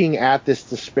looking at this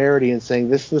disparity and saying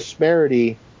this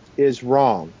disparity is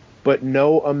wrong, but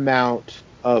no amount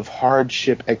of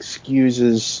hardship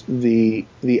excuses the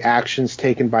actions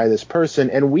taken by this person,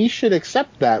 and we should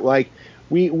accept that. Like,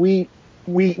 we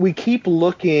keep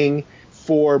looking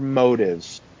for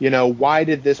motives. Why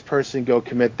did this person go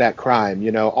commit that crime?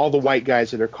 All the white guys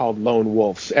that are called lone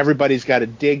wolves. Everybody's got to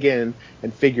dig in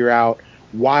and figure out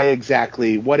what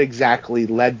exactly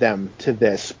led them to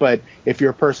this. But if you're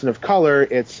a person of color,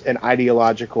 it's an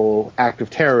ideological act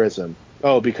of terrorism.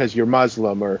 Oh, because you're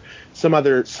Muslim or some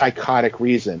other psychotic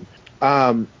reason.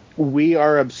 We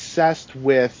are obsessed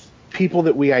with people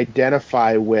that we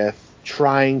identify with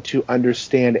trying to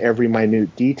understand every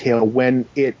minute detail when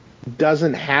it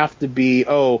doesn't have to be,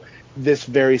 this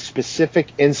very specific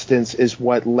instance is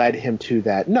what led him to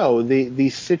that. No, the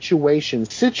situations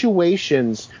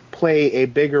play a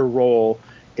bigger role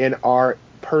in our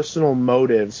personal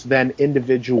motives than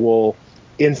individual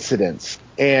incidents.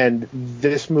 And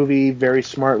this movie very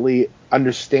smartly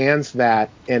understands that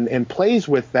and plays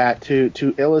with that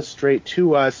to illustrate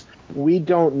to us, we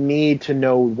don't need to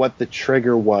know what the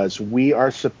trigger was. We are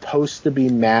supposed to be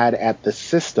mad at the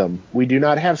system. We do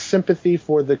not have sympathy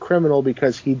for the criminal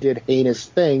because he did heinous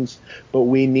things, but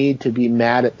we need to be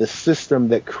mad at the system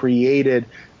that created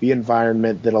the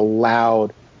environment that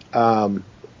allowed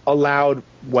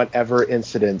whatever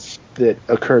incidents that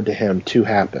occurred to him to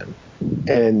happen.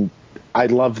 And I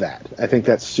love that. I think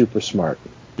that's super smart.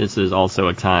 This is also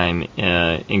a time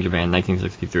in Japan,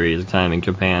 1963 is a time in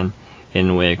Japan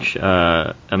in which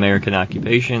American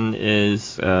occupation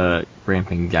is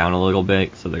ramping down a little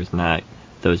bit, so there's not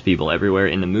those people everywhere.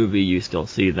 In the movie, you still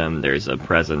see them. There's a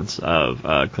presence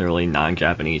of clearly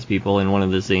non-Japanese people in one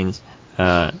of the scenes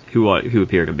who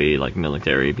appear to be like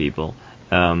military people.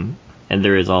 And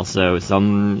there is also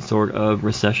some sort of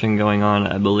recession going on,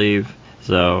 I believe.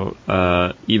 So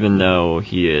even though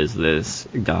he is this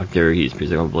doctor, he's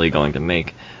presumably going to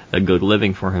make a good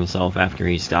living for himself after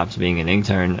he stops being an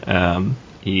intern.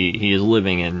 He is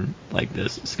living in like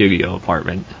this studio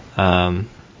apartment, and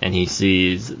he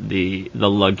sees the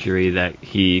luxury that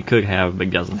he could have but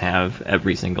doesn't have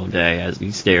every single day as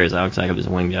he stares outside of his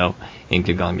window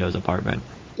into Gondo's apartment.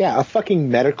 Yeah, a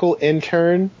fucking medical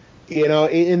intern,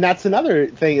 and that's another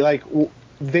thing. Like,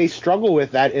 they struggle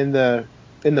with that in the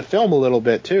film a little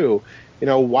bit too.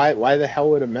 Why the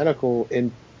hell would a medical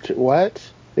what?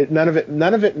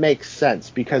 None of it makes sense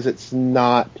because it's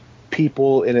not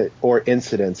people in it or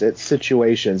incidents. It's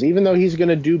situations. Even though he's going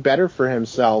to do better for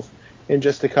himself in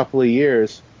just a couple of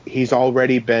years, he's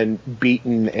already been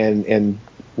beaten and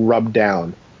rubbed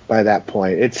down by that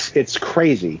point. It's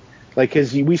crazy. Like,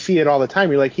 because we see it all the time.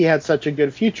 You're like, he had such a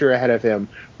good future ahead of him.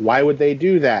 Why would they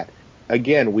do that?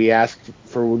 Again, we ask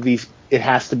for these. It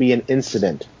has to be an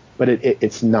incident, but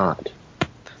it's not.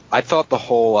 I thought the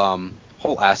whole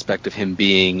aspect of him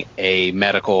being a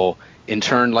medical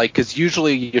intern, like, because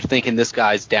usually you're thinking this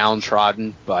guy's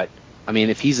downtrodden, but I mean,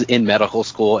 if he's in medical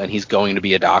school and he's going to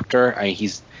be a doctor, I mean,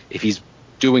 if he's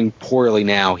doing poorly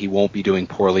now, he won't be doing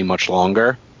poorly much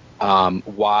longer.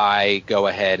 Why go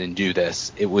ahead and do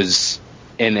this? It was,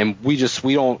 and we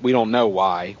don't know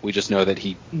why. We just know that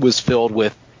he was filled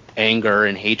with anger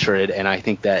and hatred, and I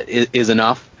think that is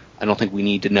enough. I don't think we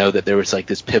need to know that there was like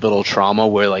this pivotal trauma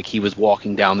where like he was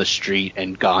walking down the street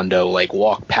and Gondo like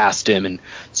walked past him and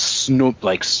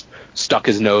stuck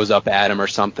his nose up at him or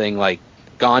something. Like,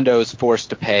 Gondo's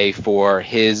forced to pay for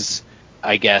his,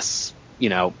 I guess,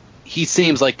 he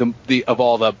seems like the of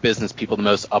all the business people the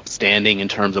most upstanding in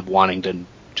terms of wanting to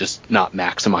just not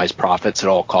maximize profits at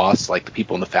all costs. Like, the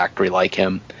people in the factory like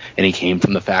him, and he came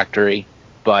from the factory.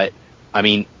 But I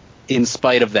mean, in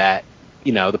spite of that,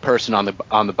 the person on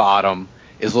the bottom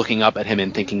is looking up at him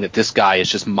and thinking that this guy is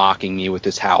just mocking me with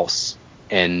his house,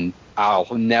 and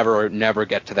I'll never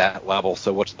get to that level.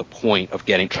 So what's the point of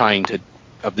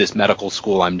of this medical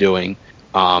school I'm doing?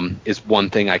 Is one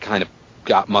thing I kind of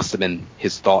got must have been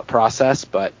his thought process,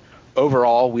 but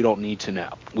overall we don't need to know.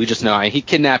 We just know he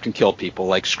kidnapped and killed people.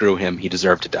 Like, screw him, he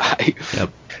deserved to die. Yep.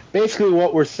 Basically,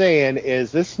 what we're saying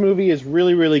is this movie is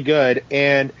really, really good,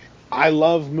 and I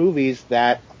love movies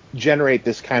that generate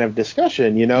this kind of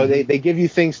discussion. You know, they give you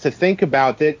things to think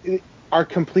about that are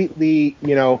completely,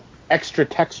 you know, extra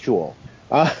textual.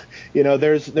 You know,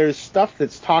 there's stuff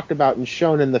that's talked about and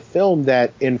shown in the film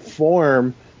that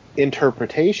inform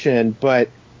interpretation, but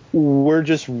we're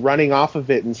just running off of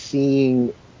it and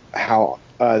seeing how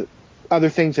other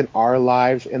things in our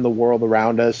lives, in the world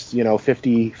around us, you know,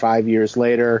 55 years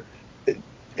later,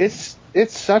 it's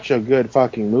such a good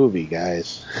fucking movie,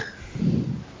 guys.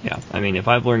 Yeah, I mean, if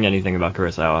I've learned anything about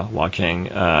Kurosawa watching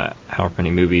however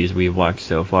many movies we've watched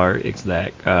so far, it's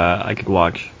that I could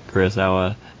watch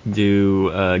Kurosawa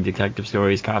do detective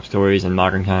stories, cop stories in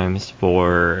modern times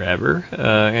forever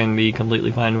and be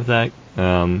completely fine with that.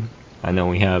 I know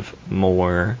we have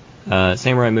more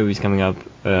samurai movies coming up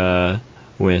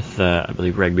with, I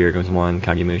believe, Redbeard was one,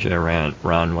 Kagemusha,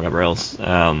 Ran, whatever else.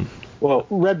 Well,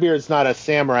 Redbeard's not a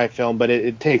samurai film, but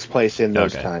it takes place in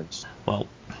those times. Well,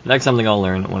 that's something I'll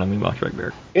learn when I watch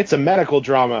Redbeard. It's a medical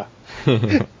drama.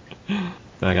 But,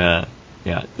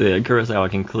 yeah,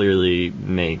 Kurosawa can clearly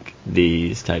make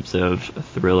these types of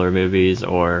thriller movies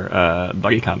or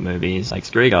buddy cop movies like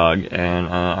Stray Dog, and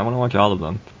I want to watch all of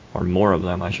them, or more of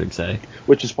them, I should say.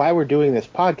 Which is why we're doing this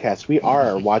podcast. We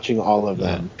are watching all of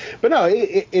them. Yeah. But no,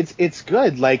 it's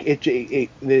good. Like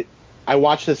I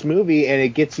watched this movie and it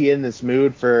gets you in this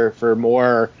mood for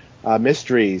more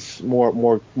mysteries,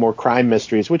 more crime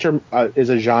mysteries, which is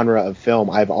a genre of film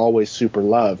I've always super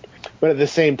loved. But at the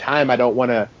same time, I don't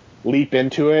want to leap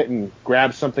into it and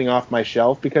grab something off my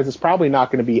shelf because it's probably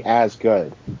not going to be as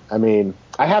good. I mean,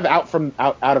 I have Out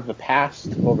of the Past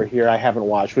over here I haven't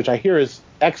watched, which I hear is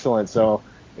excellent, so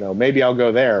you know, maybe I'll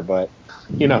go there, but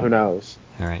you know, who knows.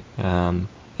 All right.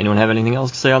 Anyone have anything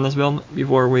else to say on this film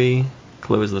before we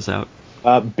close this out?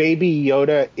 Baby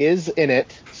Yoda is in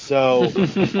it, so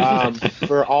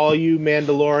for all you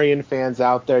Mandalorian fans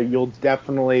out there, you'll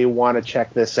definitely want to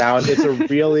check this out. It's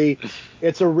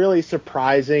a really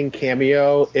surprising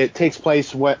cameo. It takes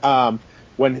place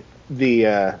when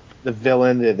the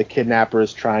villain, the kidnapper,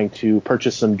 is trying to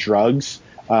purchase some drugs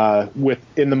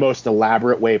in the most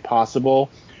elaborate way possible.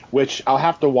 Which I'll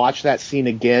have to watch that scene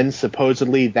again.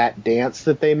 Supposedly that dance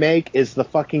that they make is the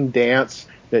fucking dance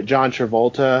that John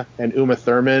Travolta and Uma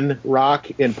Thurman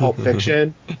rock in Pulp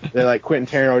Fiction. They're like, Quentin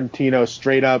Tarantino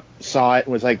straight up saw it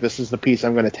and was like, this is the piece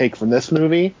I'm going to take from this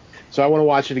movie. So I want to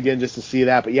watch it again just to see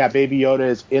that. But yeah, Baby Yoda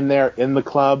is in there in the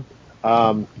club.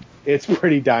 It's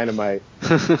pretty dynamite.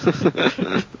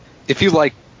 If you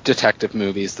like detective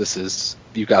movies,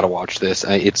 you got to watch this.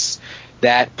 It's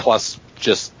that plus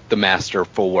just the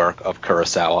masterful work of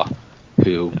Kurosawa,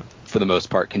 who for the most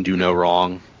part can do no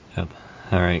wrong. Yep.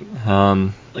 All right.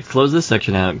 Let's close this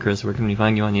section out. Chris, where can we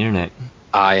find you on the internet?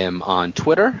 I am on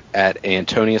Twitter at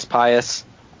Antonius Pius.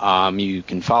 You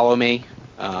can follow me.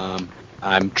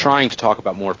 I'm trying to talk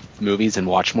about more movies and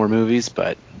watch more movies,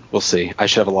 but we'll see. I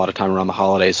should have a lot of time around the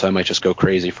holidays, so I might just go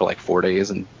crazy for like 4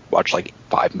 days and watch like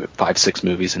 6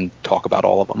 movies and talk about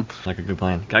all of them. Like a good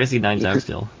plan. Gotta see Knives Out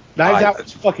still. Knives Out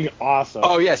is fucking awesome.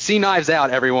 Oh yeah, see Knives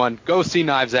Out, everyone. Go see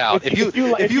Knives Out.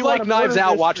 If you like Knives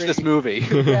Out, watch this movie.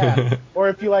 Yeah. Or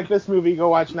if you like this movie, go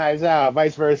watch Knives Out.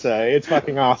 Vice versa. It's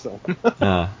fucking awesome.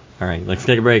 All right, let's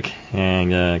take a break,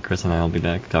 and Chris and I will be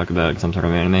back to talk about some sort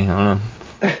of anime. I don't know.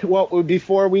 Well,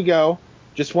 before we go,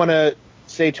 just want to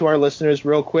say to our listeners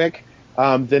real quick,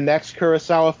 the next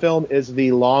Kurosawa film is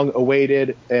the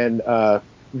long-awaited and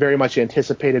very much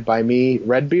anticipated by me,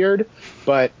 Redbeard,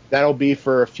 but that'll be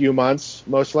for a few months,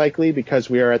 most likely, because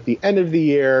we are at the end of the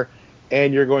year,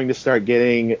 and you're going to start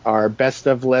getting our best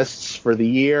of lists for the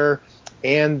year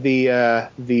and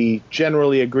the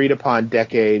generally agreed upon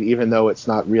decade, even though it's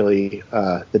not really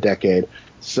the decade.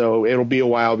 So it'll be a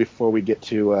while before we get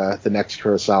to the next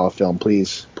Kurosawa film.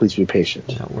 Please be patient.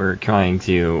 Yeah, we're trying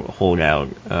to hold out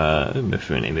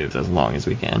Mifune movies as long as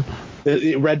we can.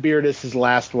 Redbeard is his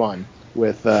last one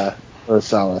with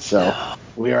Kurosawa, so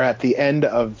we are at the end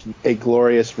of a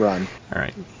glorious run. All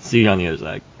right, see you on the other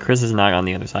side. Chris is not on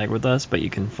the other side with us, but you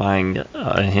can find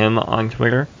him on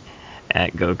Twitter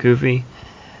at GoKufi,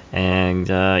 and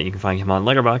you can find him on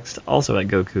Letterboxd, also at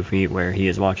GoKufi, where he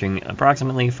is watching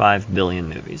approximately 5 billion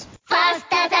movies. Faster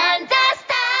than the stars.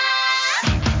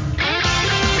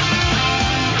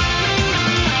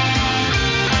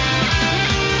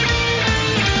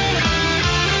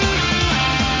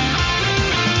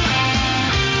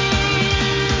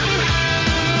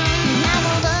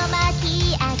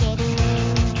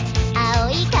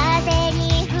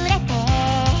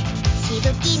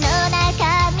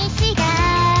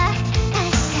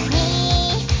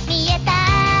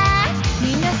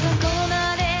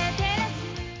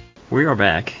 We are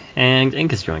back, and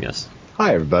Ink has joined us.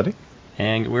 Hi, everybody.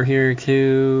 and we're here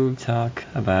to talk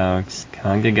about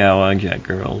Kangagawa Jet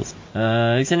Girls.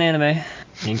 It's an anime.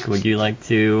 Ink, would you like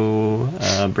to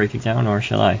break it down, or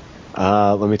shall I?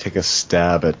 Let me take a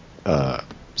stab at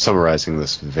summarizing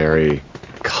this very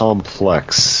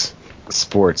complex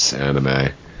sports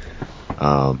anime,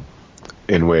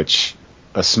 in which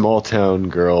a small town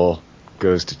girl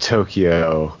goes to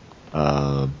Tokyo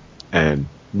and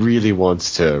really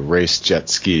wants to race jet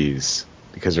skis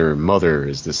because her mother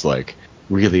is this like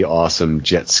really awesome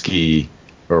jet ski,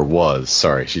 or was,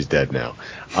 sorry, she's dead now.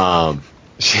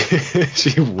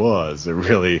 She was a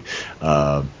really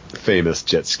famous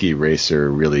jet ski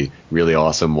racer, really, really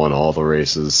awesome, won all the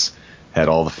races, had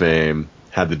all the fame,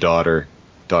 had the daughter.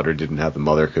 Daughter didn't have the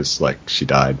mother because, like, she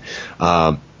died.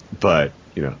 But,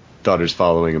 you know, daughter's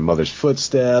following in mother's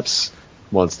footsteps,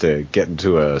 wants to get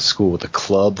into a school with a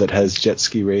club that has jet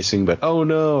ski racing, but oh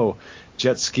no,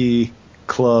 jet ski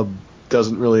club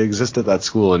doesn't really exist at that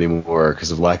school anymore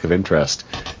because of lack of interest,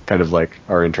 kind of like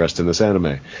our interest in this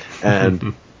anime.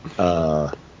 And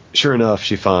sure enough,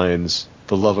 she finds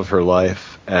the love of her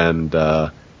life and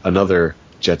another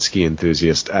jet ski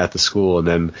enthusiast at the school, and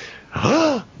then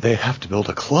they have to build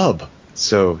a club.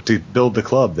 So to build the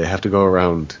club, they have to go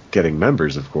around getting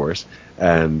members, of course,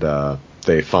 and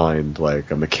they find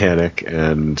like a mechanic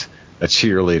and a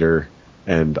cheerleader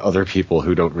and other people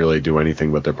who don't really do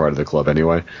anything, but they're part of the club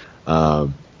anyway.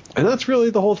 And that's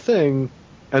really the whole thing.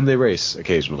 And they race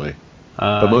occasionally,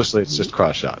 but mostly it's just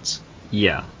cross shots.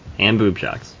 Yeah, and boob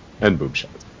shots. And boob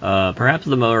shots. Perhaps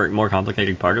the more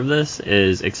complicated part of this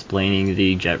is explaining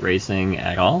the jet racing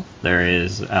at all. There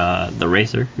is the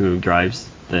racer who drives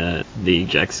the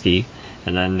jet ski,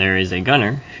 and then there is a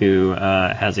gunner who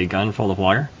has a gun full of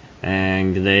water,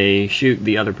 and they shoot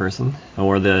the other person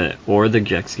or the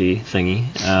jet ski thingy,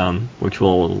 which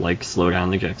will like slow down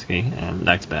the jet ski, and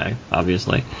that's bad,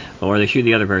 obviously. Or they shoot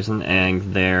the other person,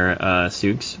 and their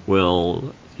suits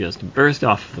will just burst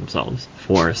off themselves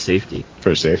for safety.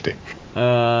 For safety.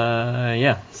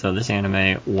 Yeah, so this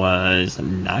anime was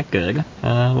not good. What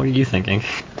are you thinking?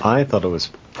 I thought it was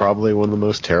probably one of the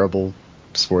most terrible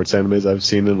sports animes I've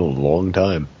seen in a long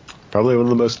time. Probably one of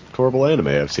the most horrible anime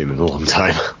I've seen in a long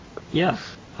time. Yeah,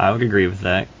 I would agree with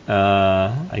that.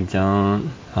 I don't...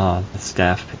 the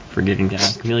staff forgetting to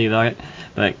ask Amelia about it.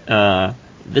 But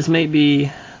this may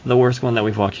be the worst one that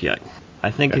we've watched yet.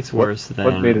 I think it's worse than...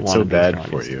 What made it so bad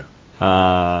Strongest. for you?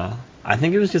 I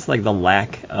think it was just like the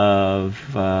lack of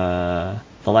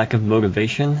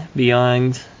motivation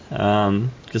beyond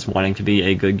just wanting to be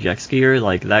a good jet skier.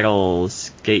 Like, that'll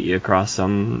skate you across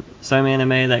some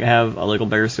anime that have a little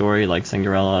better story, like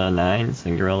Cinderella 9,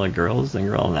 Cinderella Girls,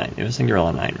 Cinderella 9. It was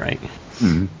Cinderella 9, right?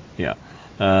 Mm-hmm. Yeah.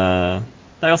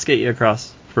 That'll skate you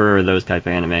across for those type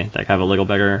of anime that have a little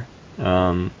better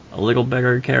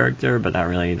character, but not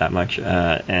really that much,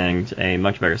 and a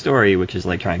much better story, which is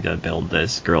like trying to build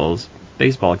this girls'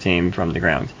 baseball team from the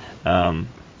ground.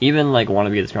 Even like Want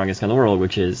to Be the Strongest in the World,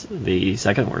 which is the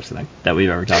second worst thing that we've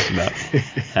ever talked about,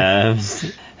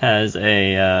 has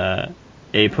a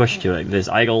push to it. This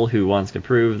idol who wants to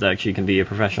prove that she can be a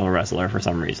professional wrestler for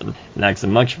some reason. And that's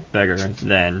much better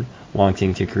than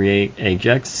wanting to create a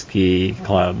jet ski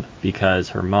club because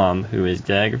her mom, who is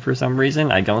dead for some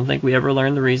reason, I don't think we ever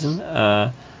learned the reason.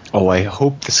 I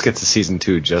hope this gets to season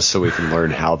 2 just so we can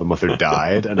learn how the mother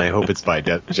died, and I hope it's by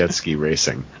jet ski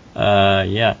racing.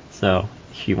 Yeah, so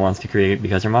she wants to create it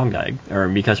because her mom died, or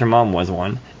because her mom was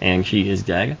one, and she is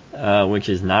dead, which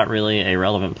is not really a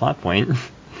relevant plot point.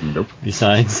 Nope.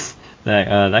 Besides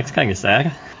that, that's kind of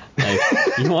sad. Like,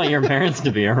 you want your parents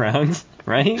to be around,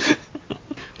 right?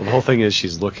 Well, the whole thing is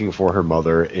she's looking for her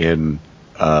mother in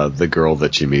the girl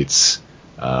that she meets.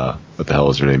 What the hell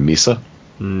is her name? Misa?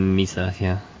 Misa,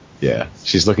 yeah. Yeah,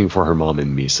 she's looking for her mom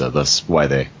in Misa. That's why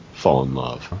they fall in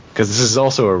love. Because this is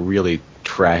also a really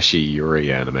trashy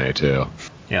Yuri anime, too.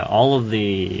 Yeah, all of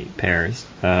the pairs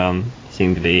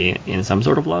seem to be in some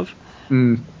sort of love.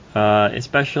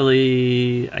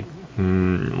 Especially,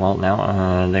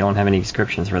 now they don't have any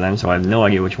descriptions for them, so I have no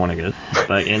idea which one it is.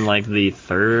 But in like the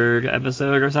third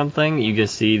episode or something, you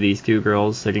just see these two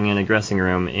girls sitting in a dressing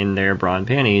room in their bra and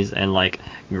panties, and like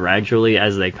gradually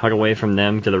as they cut away from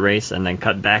them to the race and then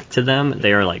cut back to them,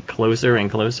 they are like closer and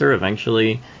closer,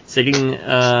 eventually sitting,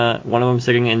 one of them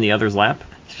sitting in the other's lap.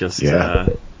 It's just,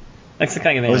 that's the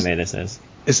kind of anime this is.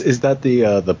 Is that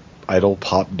the idol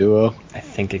pop duo? I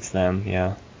think it's them,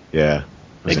 yeah. Yeah.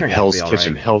 They turned out to Hell's be all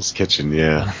Kitchen. right. Hell's Kitchen,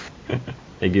 yeah.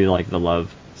 They do like the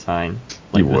love sign,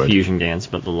 like the fusion dance,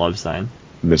 but the love sign.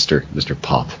 Mr.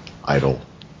 Pop idol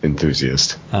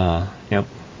enthusiast. Yep,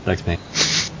 that's me.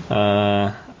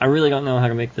 I really don't know how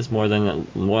to make this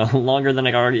longer than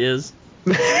it already is.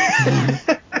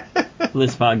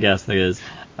 This podcast is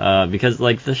because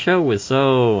like the show was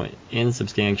so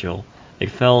insubstantial. It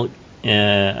felt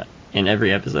in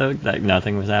every episode that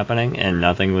nothing was happening and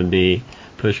nothing would be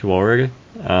pushed forward.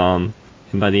 And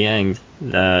by the end,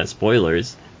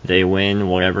 spoilers, they win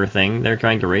whatever thing they're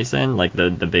trying to race in, like the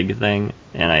big thing.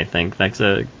 And I think that's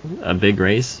a big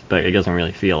race, but it doesn't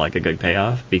really feel like a good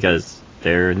payoff because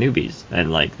they're newbies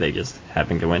and like they just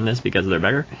happen to win this because they're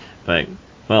better. But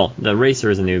well, the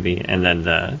racer is a newbie, and then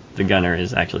the gunner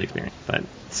is actually experienced. But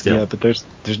still, yeah, but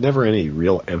there's never any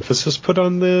real emphasis put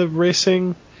on the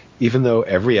racing, even though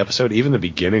every episode, even the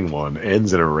beginning one,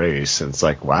 ends in a race, and it's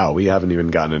like, wow, we haven't even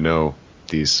gotten to know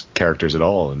these characters at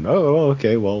all, and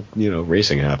okay, well,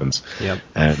 racing happens. Yep.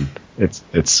 And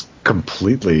it's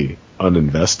completely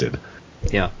uninvested.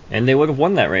 Yeah, and they would have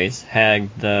won that race had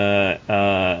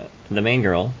the main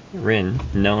girl, Rin,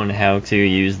 known how to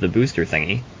use the booster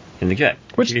thingy in the jet.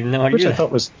 Which she didn't know how to do I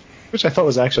thought was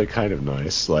actually kind of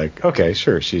nice. Like, okay,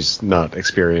 sure, she's not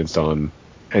experienced on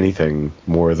anything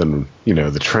more than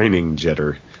the training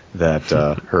jetter that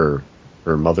her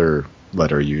mother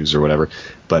let her use or whatever.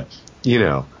 But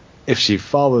if she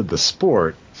followed the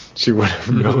sport, she would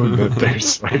have known that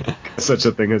there's like such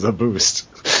a thing as a boost.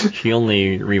 She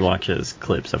only rewatches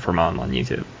clips of her mom on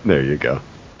YouTube. There you go.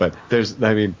 But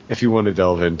if you want to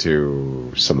delve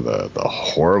into some of the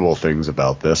horrible things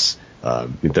about this,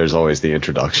 there's always the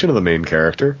introduction of the main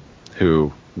character,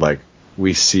 who, like,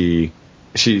 we see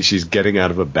she's getting out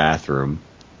of a bathroom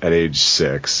at age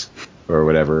 6 or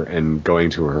whatever and going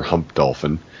to her hump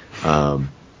dolphin,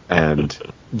 and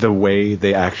the way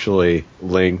they actually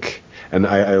link, and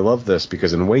I love this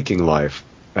because in Waking Life,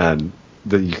 and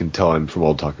you can tell I'm from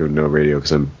Old Taco No Radio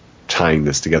because I'm tying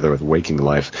this together with Waking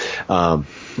Life.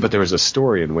 But there was a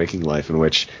story in Waking Life in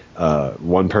which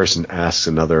one person asks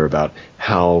another about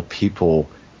how people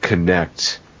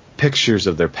connect pictures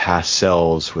of their past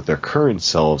selves with their current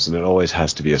selves, and it always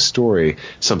has to be a story,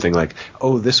 something like,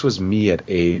 oh, this was me at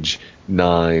age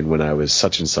 9 when I was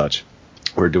such and such,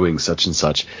 or doing such and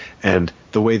such. And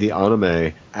the way the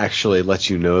anime actually lets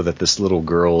you know that this little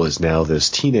girl is now this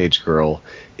teenage girl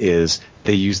is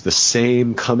they use the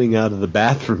same coming out of the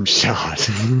bathroom shot.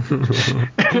 And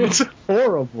it's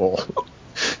horrible.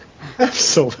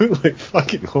 Absolutely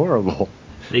fucking horrible.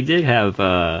 They did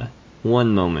have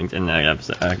one moment in that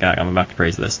episode. God, I'm about to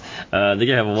praise this. They did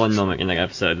have one moment in that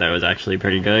episode that was actually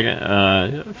pretty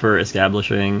good for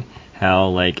establishing how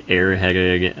like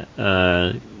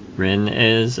airheaded Rin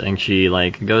is, and she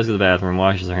like goes to the bathroom,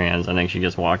 washes her hands, and then she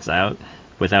just walks out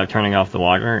without turning off the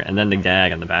water. And then the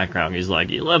gag in the background, he's like,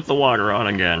 "You left the water on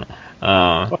again."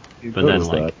 But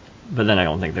then I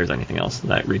don't think there's anything else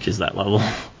that reaches that level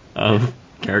of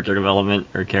character development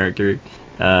or character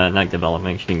not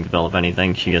development. She didn't develop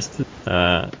anything. She just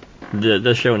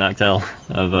the show not tell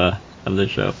of the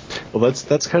show. Well,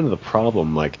 that's kind of the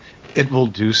problem. Like, it will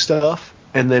do stuff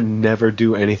and then never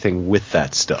do anything with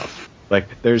that stuff.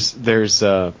 Like, there's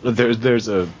the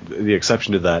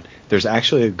exception to that. There's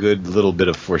actually a good little bit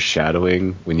of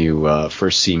foreshadowing when you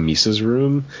first see Misa's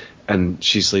room, and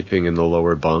she's sleeping in the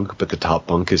lower bunk, but the top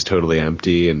bunk is totally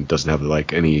empty and doesn't have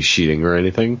like any sheeting or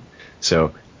anything.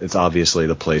 So it's obviously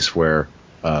the place where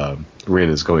Rin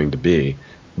is going to be.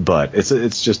 But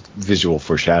it's just visual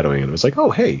foreshadowing, and it was like,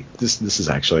 oh hey, this is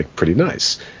actually pretty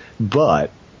nice.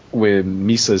 But when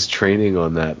Misa's training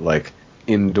on that like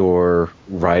indoor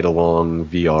ride along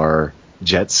VR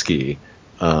jet ski,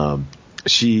 they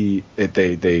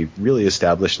really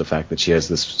established the fact that she has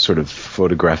this sort of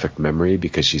photographic memory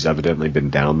because she's evidently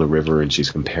been down the river and she's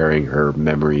comparing her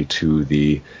memory to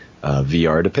the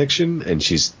VR depiction, and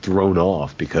she's thrown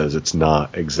off because it's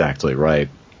not exactly right.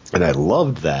 And I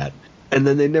loved that. And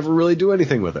then they never really do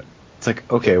anything with it. It's like,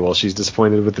 okay, well, she's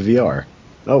disappointed with the VR.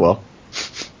 Oh well.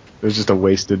 It was just a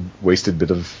wasted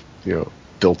bit of,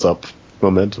 built up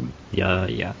momentum.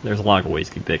 Yeah. There's a lot of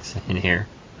wasted bits in here.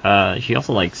 She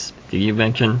also likes. Did you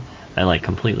mention? I like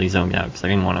completely zoned out because I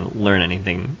didn't want to learn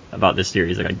anything about this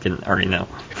series that I didn't already know.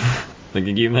 Like,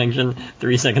 did you mention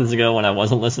 3 seconds ago when I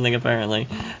wasn't listening apparently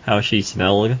how she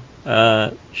smelled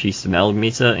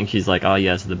Misa and she's like, oh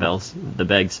yes, the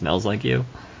bag smells like you.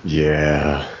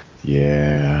 Yeah.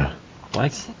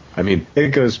 What? I mean, it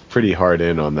goes pretty hard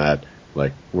in on that.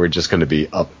 Like, we're just going to be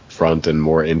up front and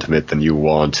more intimate than you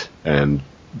want, and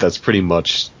that's pretty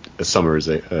much a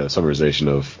summarization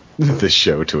of this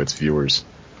show to its viewers.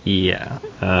 Yeah.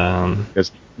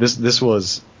 Because this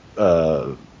was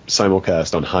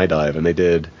simulcast on High Dive, and they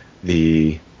did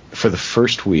for the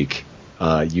first week,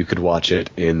 you could watch it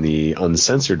in the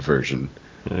uncensored version.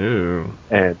 Ooh.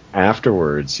 And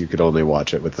afterwards, you could only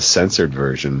watch it with the censored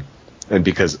version. And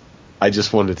because I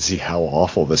just wanted to see how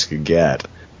awful this could get.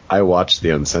 I watched the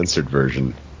uncensored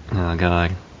version. Oh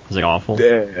god, is it awful?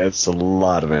 It's a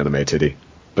lot of anime titty,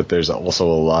 but there's also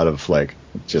a lot of like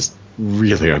just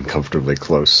really uncomfortably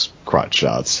close crotch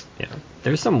shots. Yeah,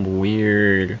 there's some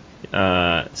weird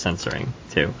censoring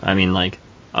too. I mean, like,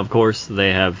 of course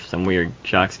they have some weird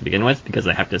shots to begin with because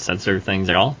they have to censor things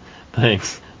at all.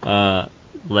 But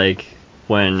like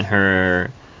when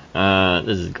her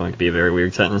this is going to be a very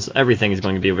weird sentence. Everything is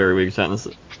going to be a very weird sentence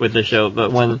with this show.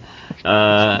 But when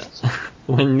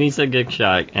Misa gets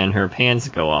shot and her pants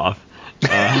go off.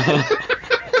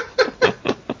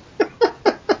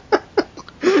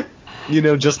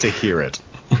 Just to hear it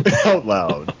out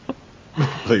loud.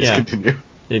 Please continue.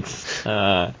 It's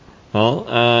her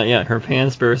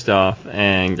pants burst off,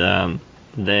 and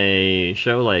they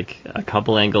show like a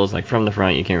couple angles, like from the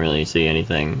front you can't really see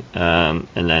anything, and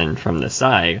then from the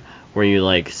side where you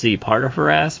like see part of her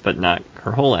ass, but not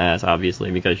her whole ass,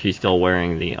 obviously, because she's still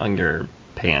wearing the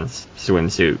underpants,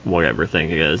 swimsuit, whatever thing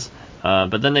it is.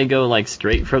 But then they go like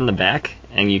straight from the back,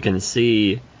 and you can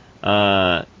see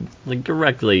like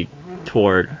directly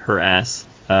toward her ass,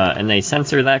 and they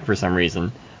censor that for some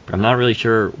reason, but I'm not really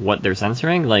sure what they're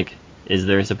censoring. Like, is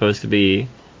there supposed to be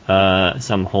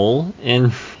some hole in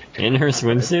her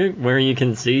swimsuit where you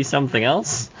can see something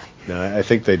else? No, I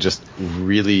think they just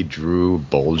really drew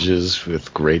bulges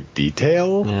with great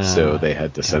detail, so they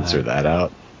had to censor that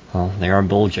out. Well, they are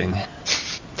bulging.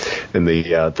 And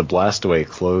the blast away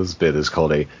clothes bit is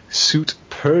called a suit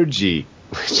purgy,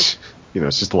 which,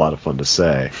 it's just a lot of fun to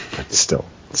say, but still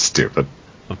stupid.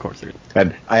 Of course it is.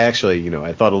 And I actually,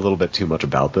 I thought a little bit too much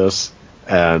about this,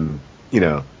 and,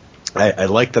 I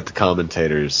like that the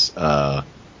commentators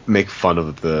make fun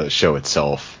of the show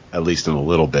itself, at least in a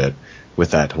little bit,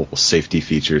 with that whole safety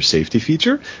feature.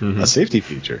 Mm-hmm. A safety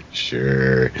feature,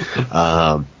 sure.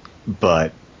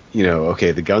 But,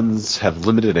 okay, the guns have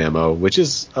limited ammo, which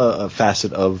is a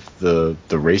facet of the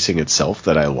racing itself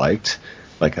that I liked.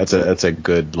 Like, that's a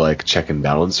good, like, check and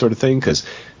balance sort of thing, because,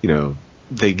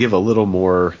 they give a little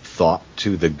more thought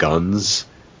to the guns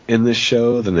in this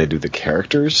show than they do the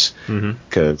characters,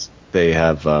 because they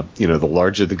have, the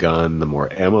larger the gun, the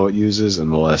more ammo it uses,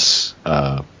 and the less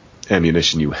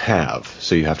ammunition you have.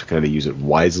 So you have to kind of use it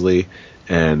wisely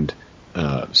and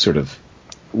sort of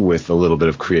with a little bit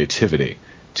of creativity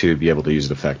to be able to use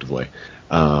it effectively.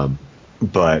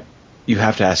 But you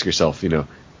have to ask yourself,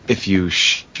 if you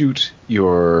shoot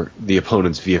the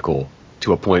opponent's vehicle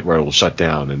to a point where it will shut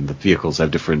down, and the vehicles have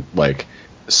different, like,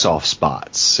 soft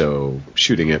spots, so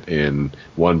shooting it in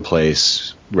one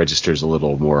place registers a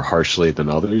little more harshly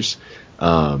than others.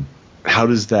 How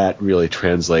does that really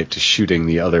translate to shooting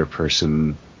the other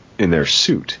person in their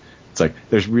suit? It's like,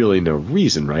 there's really no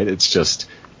reason, right? It's just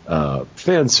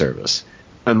fan service.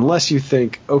 Unless you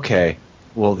think, okay,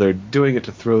 well, they're doing it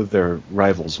to throw their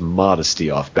rival's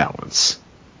modesty off balance.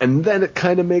 And then it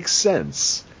kind of makes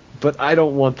sense. But I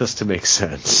don't want this to make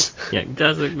sense. Yeah,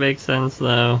 does it make sense,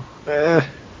 though?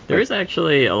 There is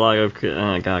actually a lot of God,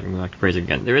 I'm going to praise it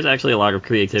again. There is actually a lot of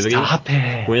creativity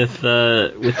with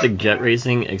the jet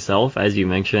racing itself. As you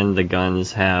mentioned, the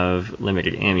guns have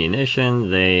limited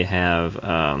ammunition. They have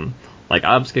like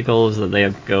obstacles that they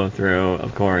have to go through,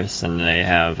 of course, and they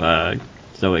have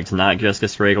so it's not just a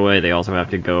straightaway. They also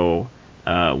have to go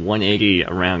 180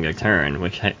 around a turn,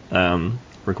 which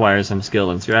requires some skill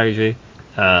and strategy.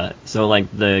 So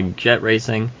like the jet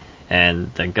racing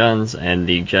and the guns and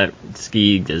the jet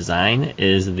ski design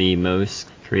is the most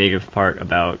creative part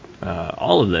about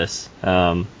all of this.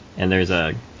 And there's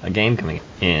a game coming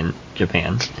in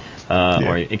Japan,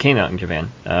 or it came out in Japan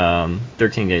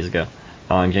 13 days ago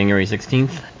on January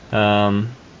 16th.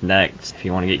 Next, if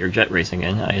you want to get your jet racing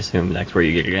in, I assume that's where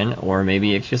you get it in, or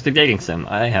maybe it's just a dating sim.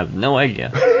 I have no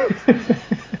idea.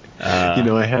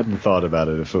 I hadn't thought about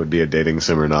it if it would be a dating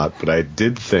sim or not, but I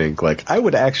did think, like, I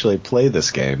would actually play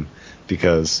this game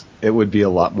because it would be a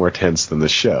lot more tense than the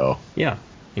show. Yeah,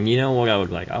 and you know what I would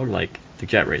like? I would like the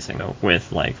jet racing, though,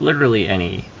 with, like, literally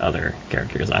any other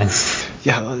character designs.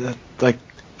 Yeah, like,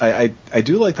 I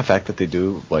do like the fact that they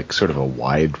do, like, sort of a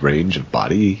wide range of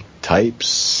body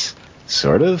types,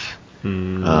 sort of.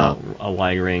 Not a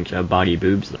wide range of body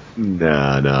boobs.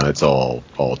 No, it's all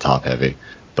top heavy.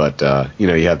 But, you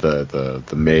have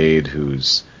the maid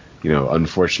who's,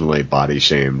 unfortunately body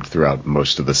shamed throughout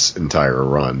most of this entire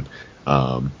run.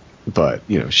 But,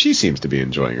 she seems to be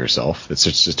enjoying herself. It's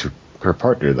just her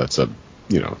partner that's a,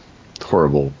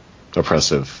 horrible,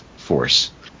 oppressive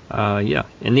force. Yeah.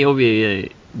 And the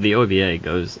OVA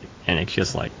goes, and it's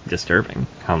just, like, disturbing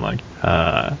how much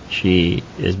she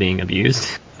is being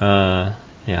abused.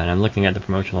 Yeah, and I'm looking at the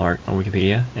promotional art on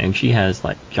Wikipedia, and she has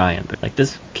like giant, but like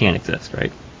this can't exist,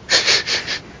 right?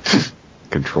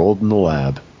 Controlled in the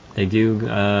lab. They do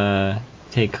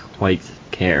take quite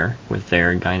care with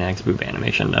their Gynax boob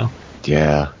animation, though.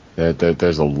 Yeah,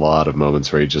 there's a lot of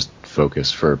moments where you just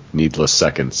focus for needless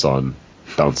seconds on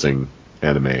bouncing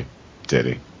anime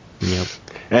titty. Yep.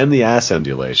 And the ass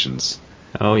undulations.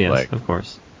 Oh yes, Like, of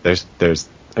course. There's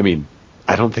I mean,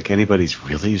 I don't think anybody's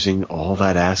really using all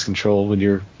that ass control when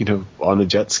you're, on a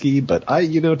jet ski, but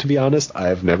to be honest,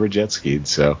 I've never jet skied,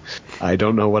 so I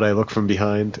don't know what I look from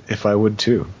behind if I would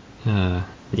too.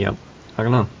 Yep. I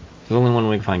don't know. There's only one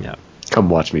way to find out. Come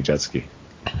watch me jet ski.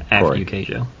 After Corey. you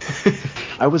Keijo.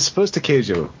 I was supposed to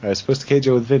Keijo. I was supposed to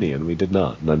Keijo with Vinny, and we did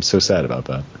not, and I'm so sad about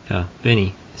that. Yeah,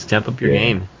 Vinny, step up your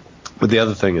game. But the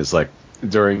other thing is, like,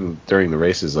 during the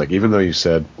races, like, even though you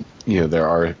said, there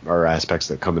are aspects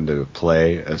that come into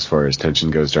play as far as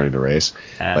tension goes during the race.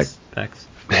 Aspects.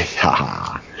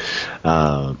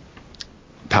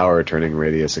 Power, turning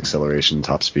radius, acceleration,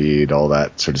 top speed, all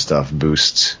that sort of stuff,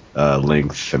 boost,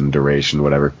 length and duration,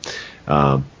 whatever.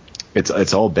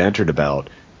 It's all bantered about,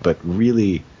 but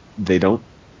really they don't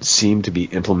seem to be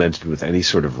implemented with any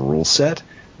sort of rule set,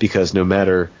 because no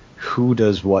matter who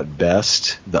does what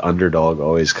best, the underdog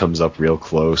always comes up real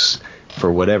close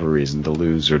for whatever reason, to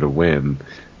lose or to win.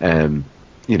 And,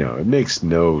 it makes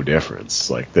no difference.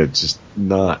 Like, they're just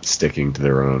not sticking to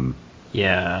their own.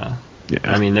 Yeah. Yeah.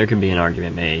 I mean, there can be an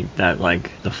argument made that,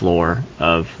 like, the floor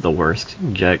of the worst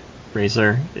jet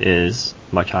racer is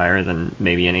much higher than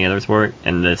maybe any other sport,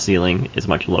 and the ceiling is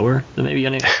much lower than maybe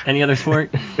any other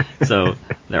sport. So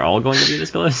they're all going to be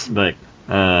this close, but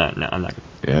no, I'm not.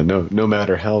 Yeah, no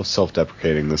matter how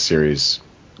self-deprecating the series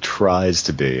tries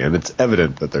to be, and it's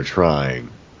evident that they're trying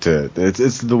to.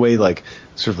 It's the way, like,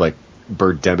 sort of like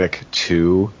Birdemic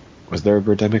 2. Was there a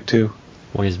Birdemic 2?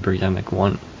 What is Birdemic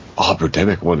 1? Oh,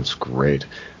 Birdemic 1 is great.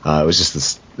 It was just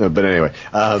this. But anyway,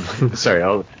 sorry,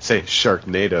 I'll say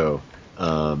Sharknado.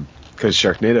 Because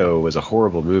Sharknado was a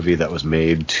horrible movie that was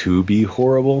made to be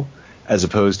horrible, as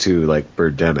opposed to, like,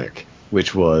 Birdemic,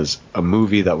 which was a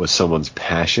movie that was someone's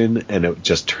passion, and it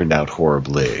just turned out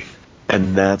horribly.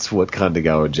 And that's what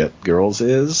Kandegawa Jet Girls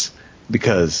is,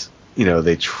 because,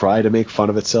 they try to make fun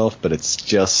of itself, but it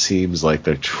just seems like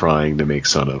they're trying to make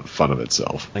fun of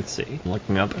itself. Let's see. I'm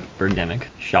looking up Birdemic,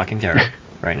 Shocking Terror,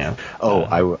 right now.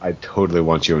 Oh, I totally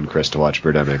want you and Chris to watch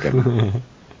Birdemic and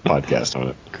podcast on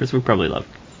it. Chris would probably love it.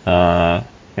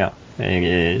 Yeah. It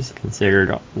is considered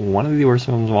one of the worst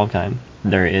films of all time.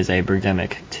 There is a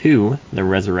Birdemic 2, The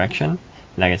Resurrection, and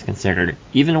that gets considered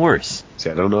even worse. See,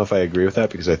 I don't know if I agree with that,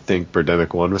 because I think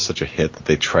Birdemic 1 was such a hit that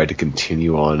they tried to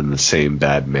continue on in the same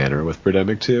bad manner with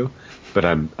Birdemic 2, but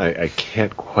I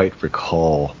can't quite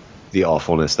recall the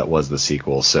awfulness that was the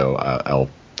sequel, so I'll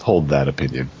hold that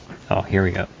opinion. Oh, here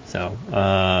we go. So,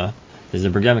 this is a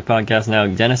Birdemic podcast now.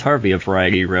 Dennis Harvey of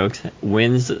Variety wrote,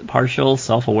 Wynn's partial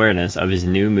self-awareness of his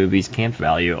new movie's camp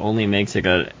value only makes it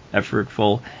an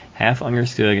effortful,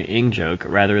 half-understood in-joke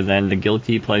rather than the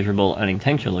guilty, pleasurable,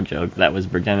 unintentional joke that was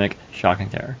Birdemic Shocking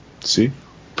Terror. See?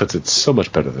 Puts it so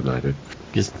much better than I did.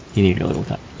 Just, you need a little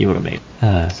time. You would have made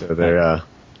it. So there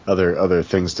other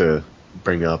things to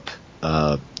bring up.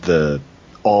 All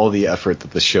the effort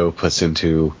that the show puts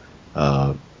into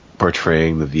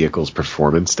portraying the vehicle's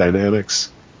performance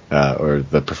dynamics, or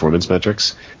the performance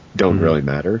metrics, don't really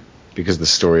matter, because the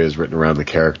story is written around the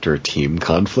character team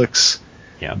conflicts.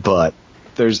 Yeah. But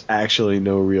there's actually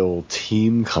no real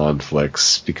team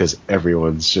conflicts, because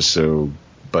everyone's just so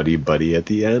buddy-buddy at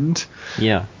the end.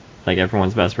 Yeah. Like,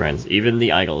 everyone's best friends. Even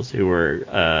the idols, who were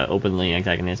openly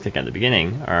antagonistic at the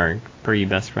beginning, are pretty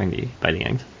best friendly by the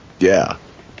end. Yeah.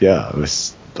 It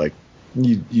was like,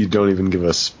 you don't even give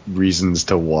us reasons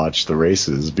to watch the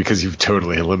races, because you've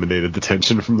totally eliminated the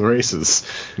tension from the races.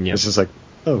 Yep. It's just like,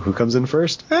 oh, who comes in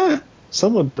first?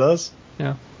 Someone does.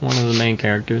 Yeah, one of the main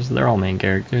characters. They're all main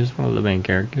characters. One of the main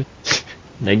characters.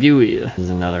 They do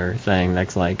is another thing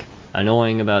that's, like,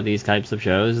 annoying about these types of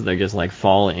shows. They just, like,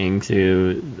 fall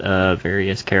into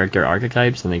various character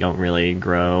archetypes, and they don't really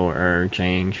grow or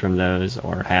change from those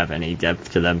or have any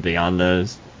depth to them beyond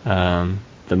those.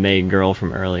 The maid girl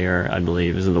from earlier, I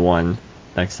believe, is the one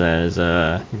that says,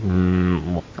 I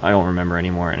don't remember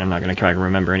anymore, and I'm not going to try to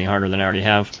remember any harder than I already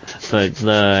have, but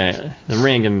the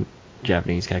random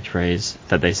Japanese catchphrase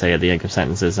that they say at the end of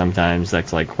sentences sometimes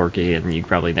that's, like, quirky, and you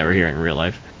probably never hear it in real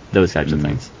life. Those types of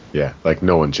things. Yeah, like,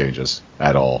 no one changes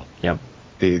at all. Yep.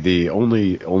 The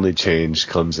only change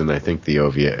comes in, I think, the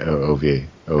OVA,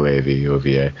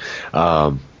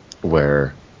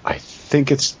 where I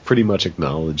think it's pretty much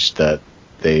acknowledged that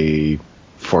they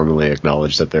formally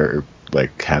acknowledge that they're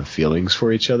like have feelings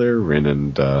for each other, Rin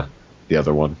and the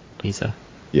other one. Lisa.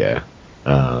 Yeah.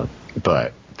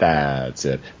 But that's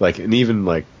it. Like, and even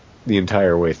like the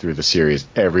entire way through the series,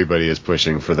 everybody is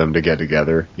pushing for them to get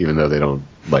together, even though they don't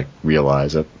like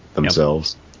realize it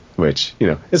themselves. Which, you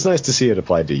know, it's nice to see it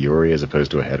applied to Yuri as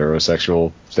opposed to a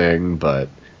heterosexual thing, but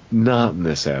not in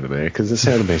this anime, because this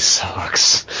anime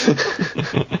sucks.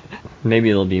 Maybe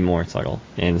it'll be more subtle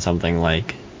in something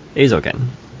like Eizouken,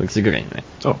 which is a good anime.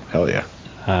 Oh, hell yeah.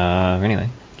 Anyway,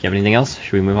 do you have anything else?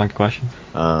 Should we move on to questions?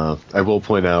 I will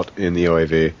point out in the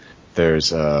OAV,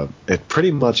 there's it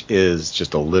pretty much is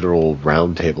just a literal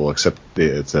round table, except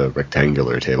it's a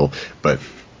rectangular table, but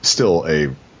still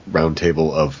a round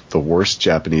table of the worst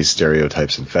Japanese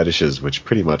stereotypes and fetishes, which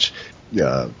pretty much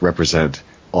represent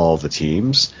all the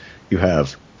teams. You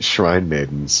have shrine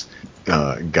maidens,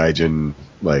 gaijin,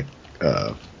 like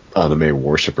anime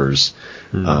worshippers,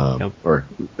 or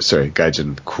sorry,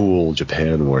 gaijin cool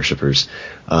Japan worshippers,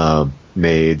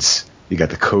 maids. You got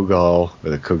the Kogal or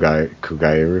the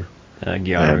Kogairu.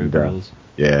 Gyaru girls.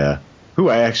 Yeah. Who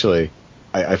I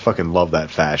fucking love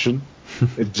that fashion.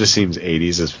 It just seems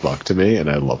 80s as fuck to me, and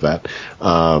I love that.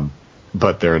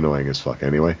 But they're annoying as fuck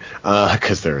anyway,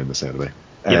 because they're in this anime. Yep.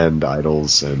 And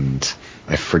idols, and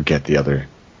I forget the other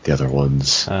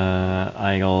ones.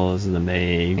 Idols, the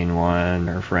main one,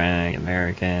 or Frank,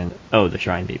 American. Oh, the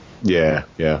Shrine people. Yeah,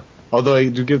 yeah. Although I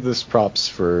do give this props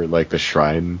for like the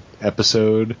Shrine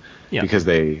episode, because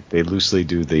they loosely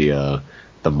do the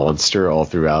monster all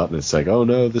throughout, and it's like, oh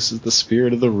no, this is the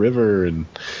spirit of the river, and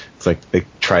it's like they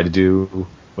try to do,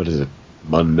 what is it,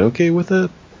 Mononoke with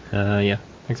it? Yeah,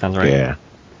 that sounds right. Yeah.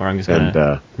 Or I'm just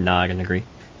gonna nod and agree.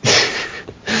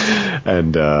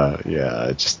 And yeah,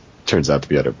 it just turns out to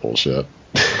be utter bullshit.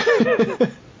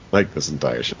 Like this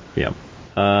entire show. Yep.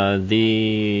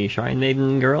 The Shrine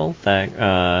Maiden girl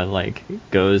that like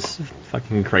goes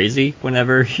fucking crazy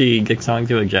whenever she gets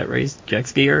onto a jet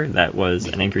skier. That was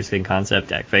an interesting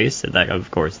concept at face. That of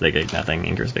course they get nothing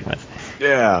interesting with.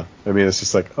 Yeah, I mean it's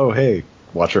just like, oh hey,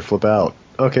 watch her flip out.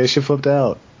 Okay, she flipped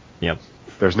out. Yep.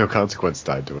 There's no consequence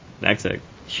tied to it. That's it.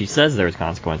 She says there's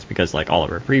consequence because like all of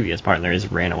her previous partners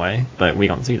ran away, but we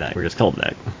don't see that. We're just told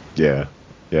that. Yeah.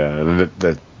 Yeah, and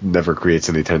that never creates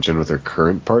any tension with her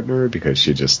current partner because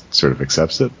she just sort of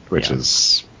accepts it, which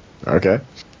is okay.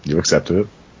 You accepted it.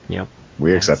 Yep.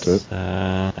 We accepted it.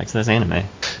 That's this anime.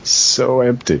 So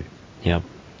empty. Yep.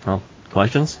 Well,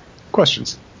 questions?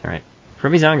 Questions. All right.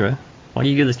 From Izangra, why do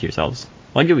you do this to yourselves?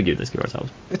 Why do we do this to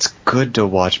ourselves? It's good to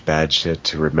watch bad shit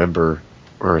to remember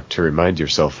or to remind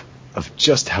yourself of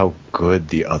just how good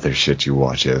the other shit you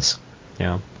watch is.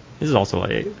 Yeah. This is also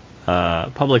a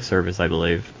public service, I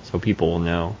believe, so people will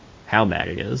know how bad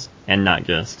it is, and not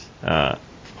just are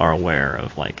aware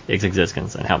of like its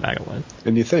existence and how bad it was.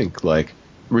 And you think like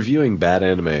reviewing bad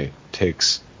anime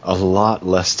takes a lot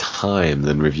less time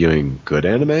than reviewing good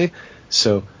anime.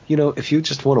 So, you know, if you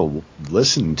just want to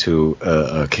listen to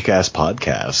a kick-ass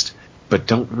podcast but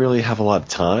don't really have a lot of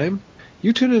time,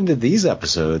 you tune into these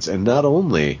episodes, and not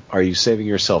only are you saving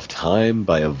yourself time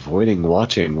by avoiding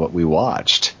watching what we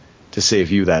watched to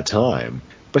save you that time,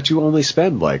 but you only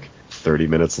spend like 30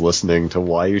 minutes listening to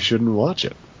why you shouldn't watch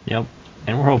it. Yep.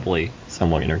 And we're hopefully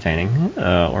somewhat entertaining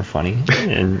or funny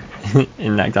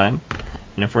in that time.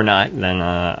 And if we're not, then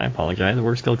I apologize.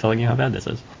 We're still telling you how bad this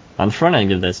is. On the front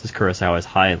end of this is Kurosawa's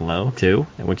High and Low, too,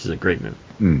 which is a great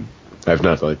movie. I've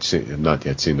not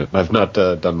yet seen it. I've not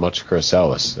done much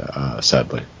Kurosawa,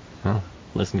 sadly. Well,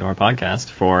 listen to our podcast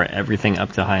for everything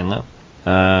up to High and Low.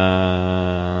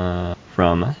 I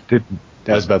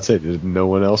was about to say, did no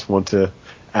one else want to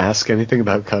ask anything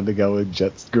about Kanagawa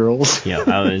Jet Girls? Yeah,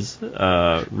 I was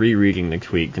rereading the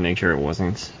tweet to make sure it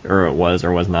wasn't, or it was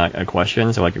or was not a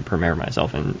question, so I could prepare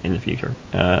myself in the future.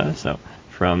 So,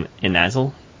 from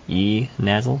Enazel,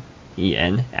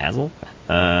 E-N, Azel.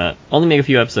 Only made a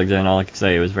few episodes in, all I could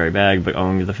say it was very bad, but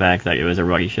owing to the fact that it was a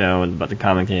rugby show, but the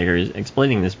commentators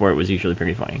explaining the sport was usually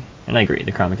pretty funny. And I agree,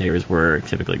 the commentators were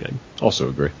typically good. Also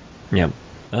agree. Yep.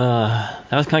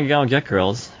 That was Kanagawa Jet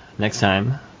Girls. Next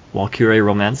time, Walkure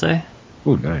Romance.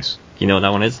 Ooh, nice. You know what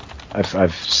that one is?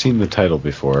 I've seen the title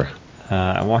before.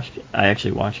 I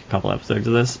actually watched a couple episodes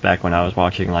of this back when I was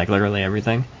watching like literally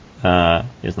everything.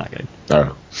 It's not good.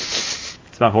 Oh. It's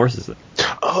about horses.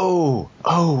 Oh,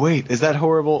 wait, is that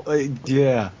horrible?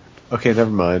 Yeah. Okay,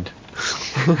 never mind.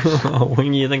 What do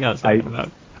you think I was talking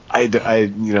about? I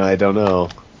don't know.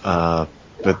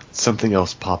 But something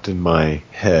else popped in my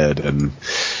head, and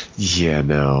yeah,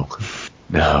 no,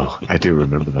 I do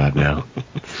remember that now.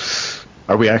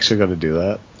 Are we actually going to do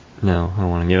that? No, I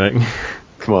don't want to do it.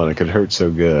 Come on, it could hurt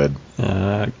so good.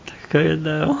 Could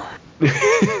though.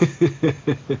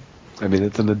 I mean,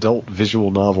 it's an adult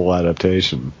visual novel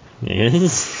adaptation. It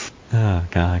is? Oh,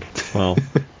 God. Well,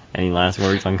 any last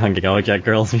words on Kanagawa Jet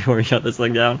Girls before we shut this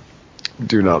thing down?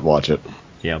 Do not watch it.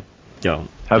 Yep. Don't.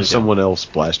 Have Just someone else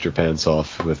blast your pants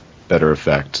off with better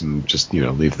effect and just,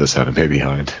 leave this anime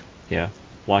behind. don't. Yeah.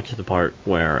 Watch the part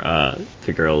where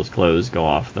the girl's clothes go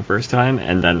off the first time,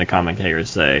 and then the commentators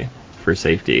say, for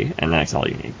safety, and that's all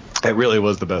you need. That really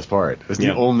was the best part. It was the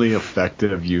Yep. only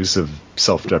effective use of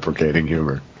self-deprecating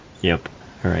humor. Yep.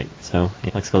 Alright, so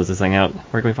let's close this thing out.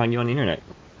 Where can we find you on the internet?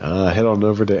 Head on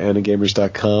over to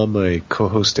animegamers.com. I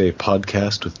co-host a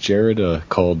podcast with Jared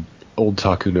called Old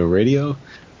Taku No Radio.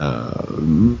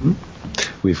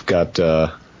 We've got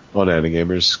on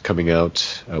Animegamers coming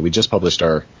out. We just published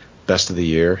our Best of the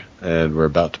Year, and we're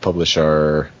about to publish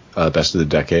our Best of the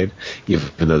Decade,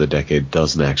 even though the decade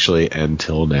doesn't actually end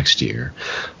till next year.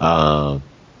 But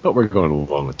we're going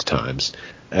along with the times.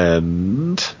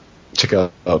 And check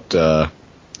out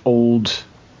old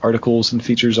articles and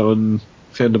features on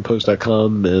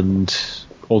fandompost.com and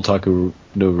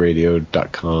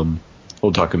oldtakunoradio.com,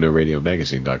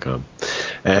 oldtakunoradiomagazine.com.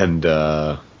 And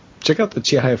check out the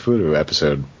Chihaya Furu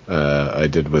episode I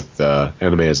did with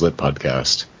Anime as Lit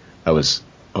podcast. That was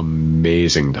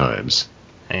amazing times.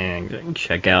 And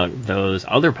check out those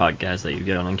other podcasts that you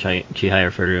get on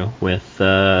Chihaya Furu with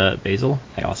Basil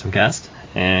at AwesomeCast,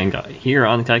 and here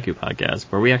on the Taiku podcast,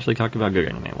 where we actually talked about good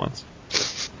anime once.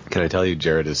 Can I tell you,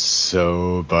 Jared is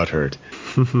so butthurt.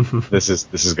 This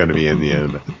is going to be in the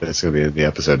end. It's going to be in the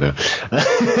episode now.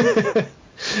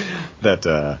 That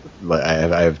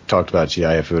I've talked about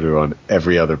Chihaya Furu on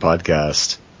every other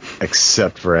podcast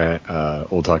except for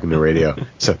Old Talking to Radio.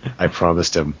 So I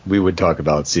promised him we would talk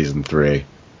about season 3,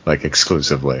 like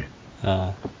exclusively.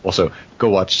 Also, go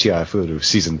watch Chihaya Furu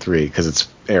season 3 because it's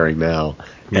airing now,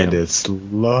 and it's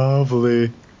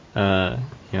lovely.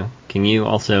 Can you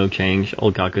also change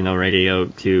Old Kaku no Radio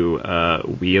to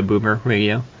Wea Boomer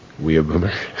Radio? Wea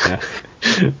Boomer. Yeah.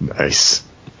 Nice.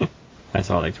 I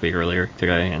saw that tweet earlier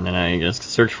today, and then I just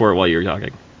searched for it while you were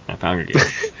talking. I found it again.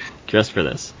 Just for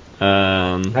this.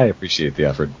 I appreciate the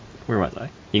effort. Where was I?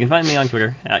 You can find me on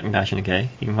Twitter, @CompassionateK.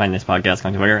 You can find this podcast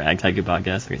on Twitter, @Taiku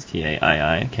Podcast. It's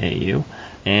TAIIKU.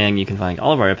 And you can find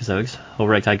all of our episodes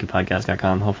over at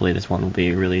taikupodcast.com. Hopefully this one will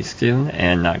be released soon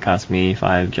and not cost me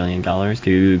 $5 jillion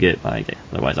to get my day.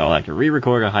 Otherwise I'll have to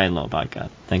re-record a high and low podcast.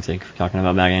 Thanks, Ike, for talking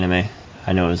about bad anime.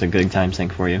 I know it was a good time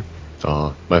sink for you.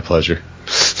 Oh, my pleasure.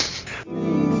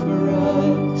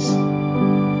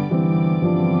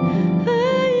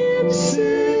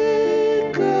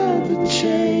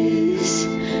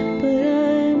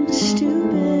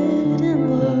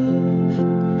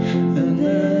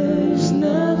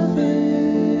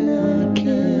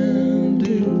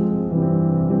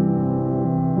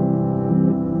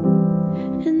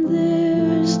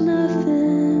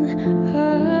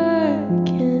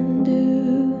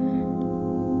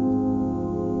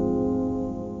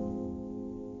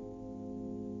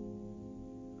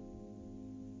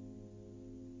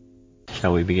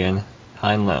 Shall we begin?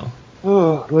 High and low.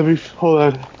 Oh, hold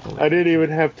on. I didn't even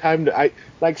have time to.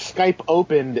 Skype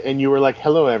opened and you were like,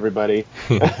 "Hello, everybody."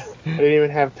 I didn't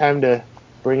even have time to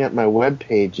bring up my web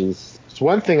pages. So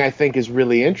one thing I think is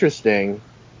really interesting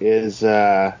is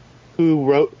who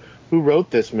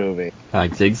wrote this movie. I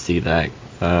did see that.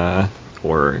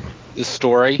 Or The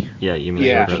story. yeah, you mean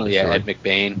Yeah. the Yeah, story. Ed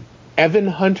McBain. Evan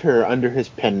Hunter under his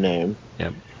pen name.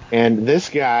 Yep. And this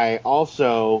guy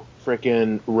also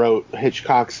frickin' wrote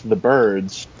Hitchcock's The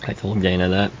Birds. I told Dana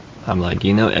that. I'm like,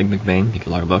 you know Ed McBain? He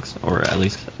can learn books, or at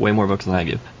least way more books than I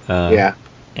do. Yeah.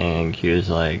 And she was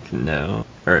like, no.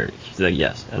 Or she's like,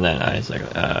 yes. And then I was like,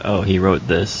 oh, he wrote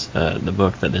this, the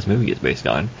book that this movie is based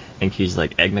on. And she's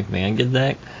like, Ed McMahon did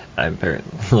that? I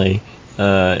apparently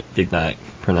did not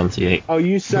pronunciate. Oh,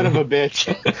 you son of a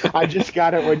bitch. I just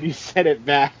got it when you said it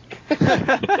back.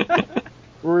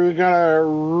 We're gonna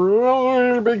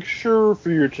really make sure for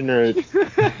you tonight.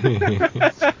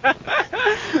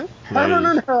 I don't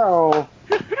know how.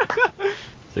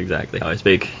 That's exactly how I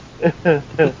speak.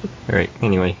 Alright,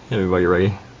 anyway, everybody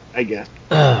ready? I guess.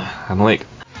 I'm awake.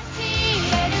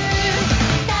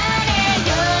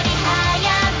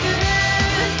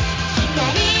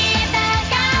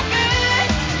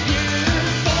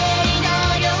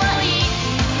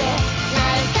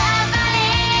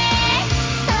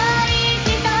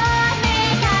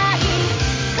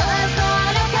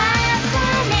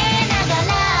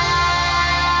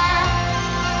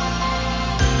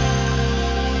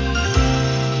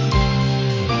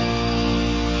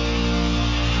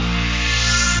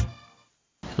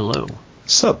 'Hello.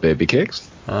 What's up, baby cakes?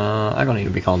 I don't need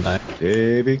to be called that.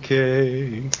 Baby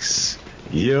cakes.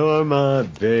 You're my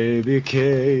baby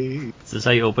Kate. Is this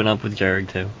how you open up with Jared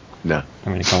too? No.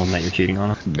 I'm gonna tell him that you're cheating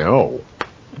on him. No.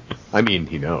 I mean,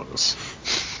 he knows.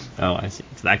 Oh, I see.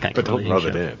 It's that kind But of don't rub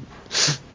it relationship. in.